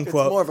a long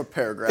quote. It's more of a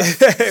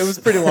paragraph. It was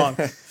pretty long.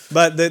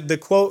 But the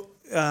quote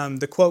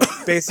the quote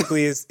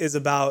basically is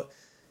about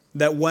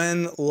that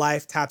when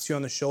life taps you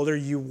on the shoulder,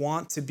 you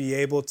want to be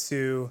able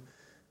to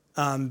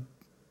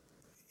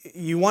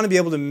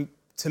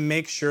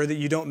make sure that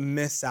you don't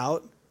miss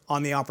out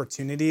on the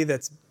opportunity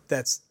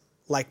that's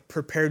like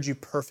prepared you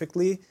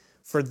perfectly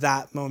for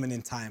that moment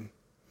in time.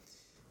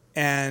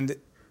 And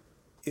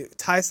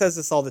Ty says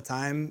this all the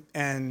time,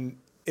 and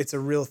it's a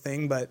real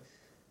thing, but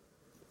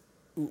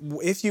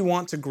if you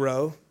want to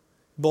grow,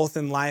 both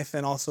in life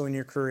and also in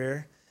your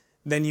career,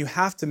 then you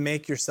have to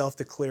make yourself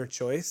the clear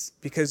choice,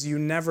 because you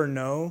never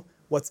know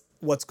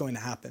what's going to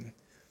happen.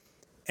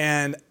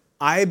 And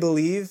I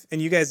believe,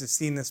 and you guys have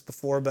seen this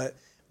before, but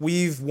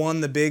we've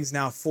won the bigs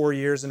now 4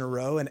 years in a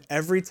row, and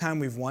every time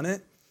we've won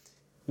it,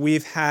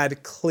 we've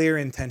had clear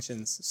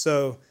intentions.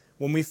 So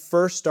when we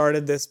first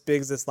started this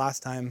bigs this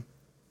last time,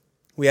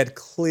 we had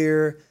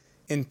clear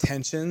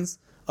intentions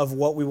of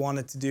what we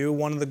wanted to do.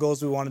 One of the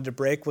goals we wanted to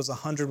break was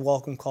 100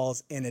 welcome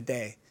calls in a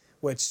day,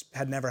 which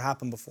had never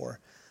happened before.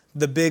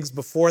 The bigs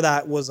before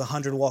that was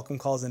 100 welcome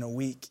calls in a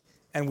week,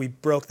 and we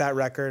broke that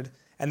record.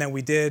 And then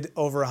we did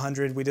over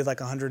 100. We did like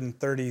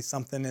 130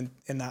 something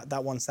in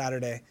that one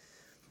Saturday.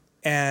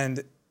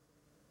 And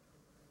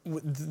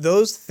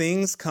those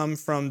things come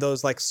from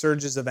those like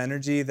surges of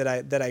energy that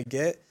I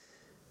get.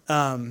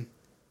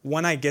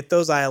 When I get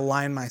those, I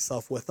align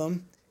myself with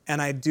them,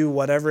 and I do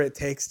whatever it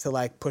takes to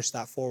like push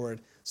that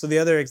forward. So the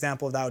other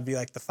example of that would be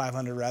like the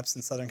 500 reps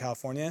in Southern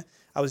California.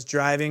 I was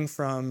driving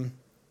from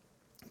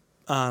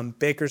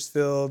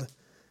Bakersfield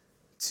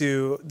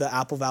to the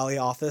Apple Valley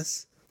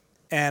office,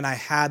 and I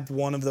had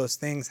one of those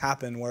things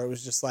happen where it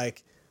was just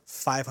like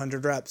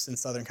 500 reps in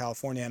Southern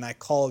California, and I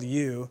called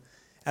you,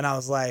 and I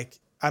was like,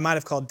 I might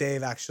have called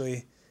Dave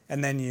actually,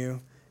 and then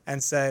you,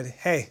 and said,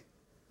 hey,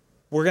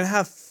 we're going to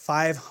have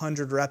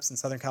 500 reps in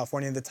Southern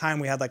California. At the time,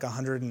 we had like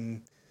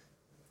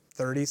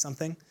 130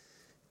 something.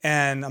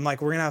 And I'm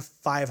like, we're going to have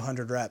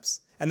 500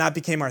 reps. And that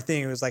became our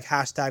thing. It was like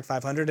hashtag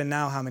 500. And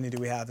now how many do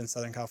we have in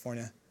Southern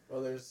California?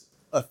 Well, there's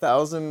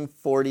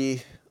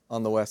 1,040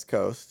 on the West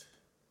Coast.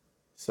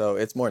 So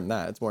it's more than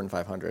that. It's more than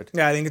 500.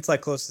 Yeah, I think it's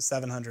like close to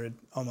 700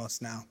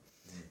 almost now.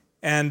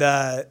 And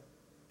at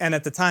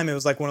the time, it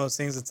was like one of those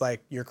things. It's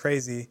like, you're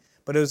crazy.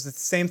 But it was the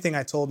same thing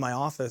I told my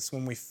office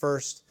when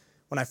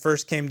I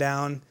first came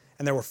down,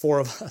 and there were 4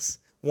 of us.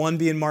 One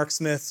being Mark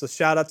Smith. So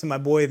shout out to my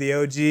boy, the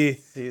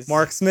OG,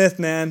 Mark Smith,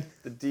 man.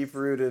 The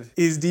deep-rooted.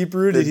 He's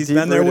deep-rooted. He's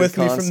been there with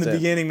me from the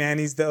beginning, man.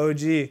 He's the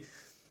OG.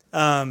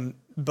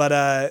 But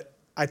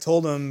I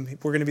told him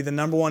we're going to be the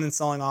number 1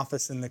 installing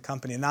office in the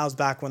company. And that was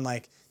back when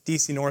like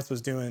DC North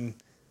was doing,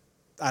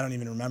 I don't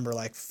even remember,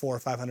 like 400 or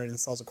 500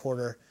 installs a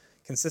quarter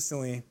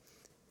consistently.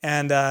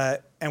 And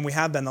we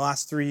have been the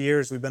last 3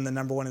 years. We've been the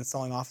number 1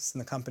 installing office in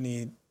the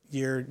company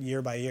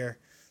year by year.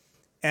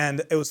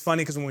 And it was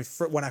funny because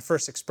when I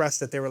first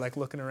expressed it, they were like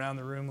looking around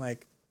the room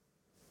like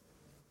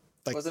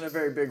wasn't a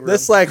very big room.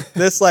 This like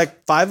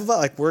 5 of us,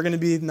 like we're going to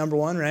be number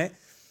 1, right?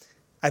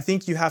 I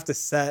think you have to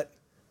set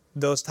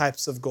those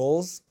types of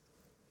goals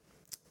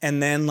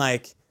and then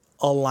like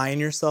align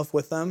yourself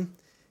with them.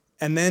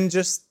 And then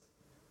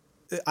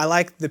I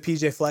like the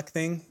PJ Fleck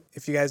thing.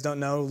 If you guys don't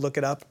know, look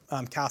it up.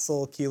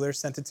 Castle Keeler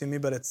sent it to me,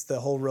 but it's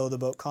the whole row the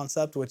boat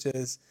concept, which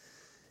is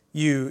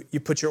you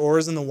put your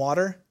oars in the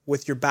water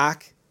with your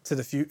back to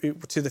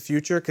the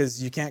future,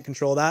 because you can't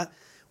control that,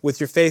 with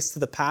your face to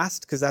the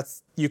past,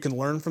 because you can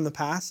learn from the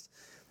past,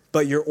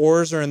 but your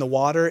oars are in the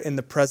water in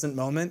the present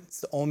moment.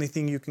 It's the only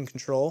thing you can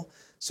control.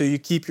 So you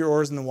keep your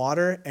oars in the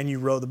water and you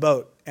row the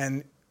boat.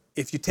 And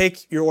if you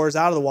take your oars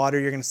out of the water,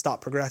 you're going to stop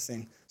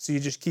progressing. So you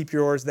just keep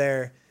your oars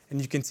there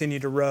and you continue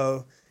to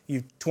row.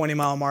 You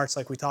 20-mile march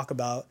like we talk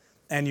about,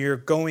 and you're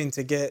going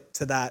to get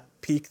to that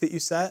peak that you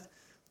set.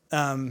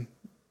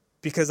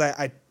 Because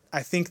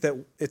I think that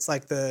it's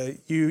like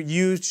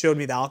you showed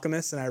me The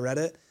Alchemist and I read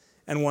it,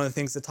 and one of the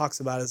things it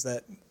talks about is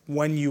that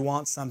when you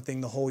want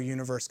something, the whole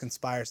universe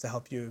conspires to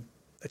help you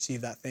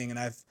achieve that thing. And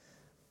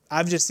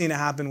I've just seen it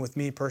happen with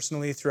me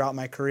personally throughout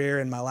my career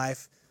and my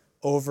life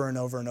over and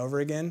over and over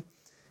again.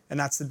 And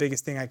that's the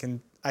biggest thing I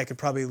could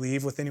probably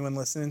leave with anyone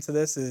listening to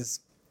this is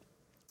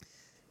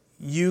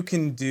you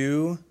can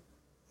do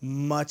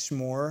much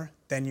more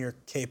than you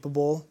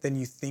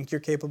think you're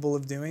capable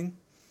of doing.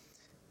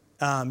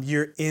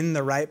 You're in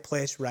the right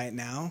place right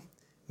now.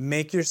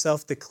 Make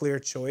yourself the clear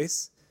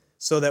choice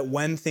so that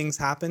when things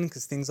happen,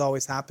 because things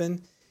always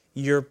happen,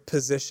 you're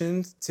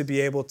positioned to be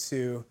able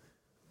to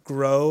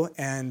grow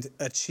and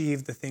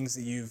achieve the things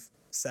that you've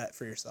set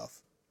for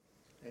yourself.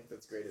 I think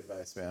that's great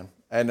advice, man.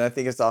 And I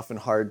think it's often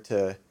hard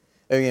to,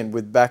 again,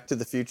 with Back to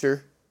the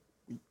Future,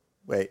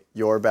 wait,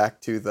 you're Back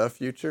to the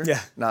Future?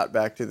 Yeah. Not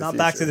Back to the Future. Not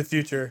Back to the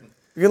Future.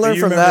 You can learn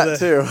from that,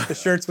 too. The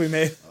shirts we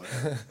made.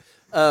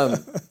 No,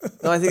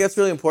 I think that's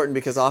really important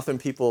because often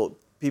people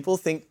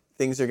think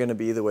things are going to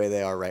be the way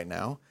they are right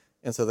now.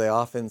 And so they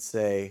often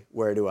say,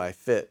 where do I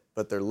fit?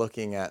 But they're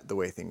looking at the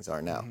way things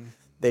are now. Mm-hmm.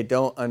 They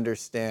don't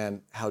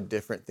understand how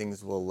different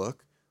things will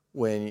look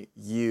when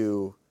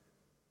you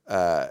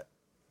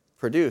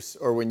produce,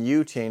 or when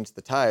you change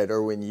the tide,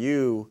 or when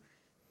you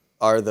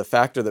are the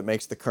factor that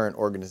makes the current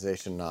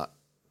organization not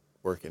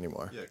work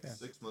anymore. Yeah,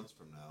 6 months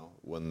from now,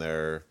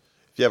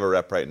 if you have a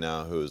rep right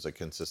now who's a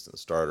consistent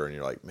starter and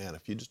you're like, man,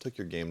 if you just took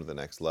your game to the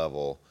next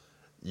level,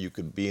 you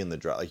could be in the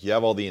draft. Like, you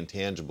have all the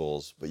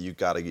intangibles, but you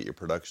got to get your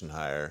production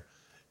higher.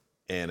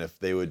 And if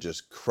they would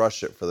just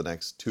crush it for the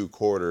next 2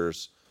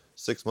 quarters,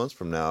 6 months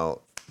from now,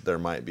 there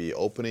might be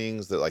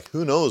openings that, like,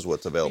 who knows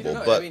what's available.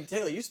 But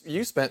Taylor,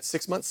 you spent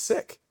 6 months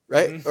sick,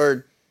 right?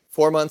 Or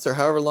 4 months or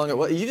however long it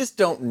was. You just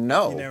don't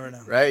know. You never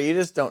know. Right? You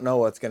just don't know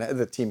what's going to,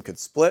 the team could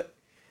split.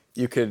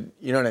 You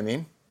know what I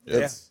mean?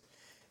 Yeah.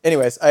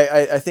 Anyways,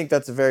 I think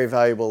that's a very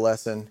valuable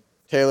lesson.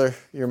 Taylor,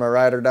 you're my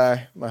ride or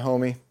die, my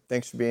homie.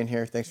 Thanks for being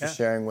here. Thanks for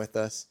sharing with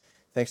us.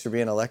 Thanks for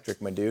being electric,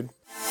 my dude.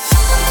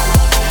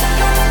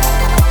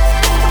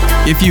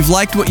 If you've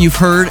liked what you've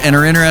heard and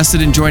are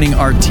interested in joining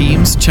our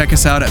teams, check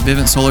us out at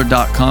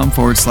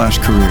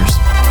vivintsolar.com/careers.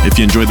 If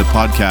you enjoyed the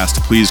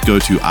podcast, please go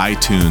to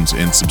iTunes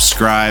and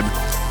subscribe.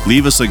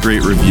 Leave us a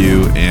great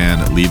review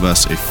and leave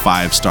us a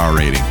 5-star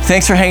rating.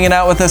 Thanks for hanging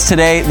out with us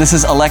today. This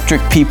is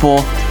Electric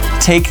People.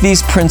 Take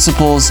these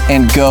principles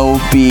and go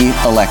be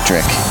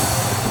electric.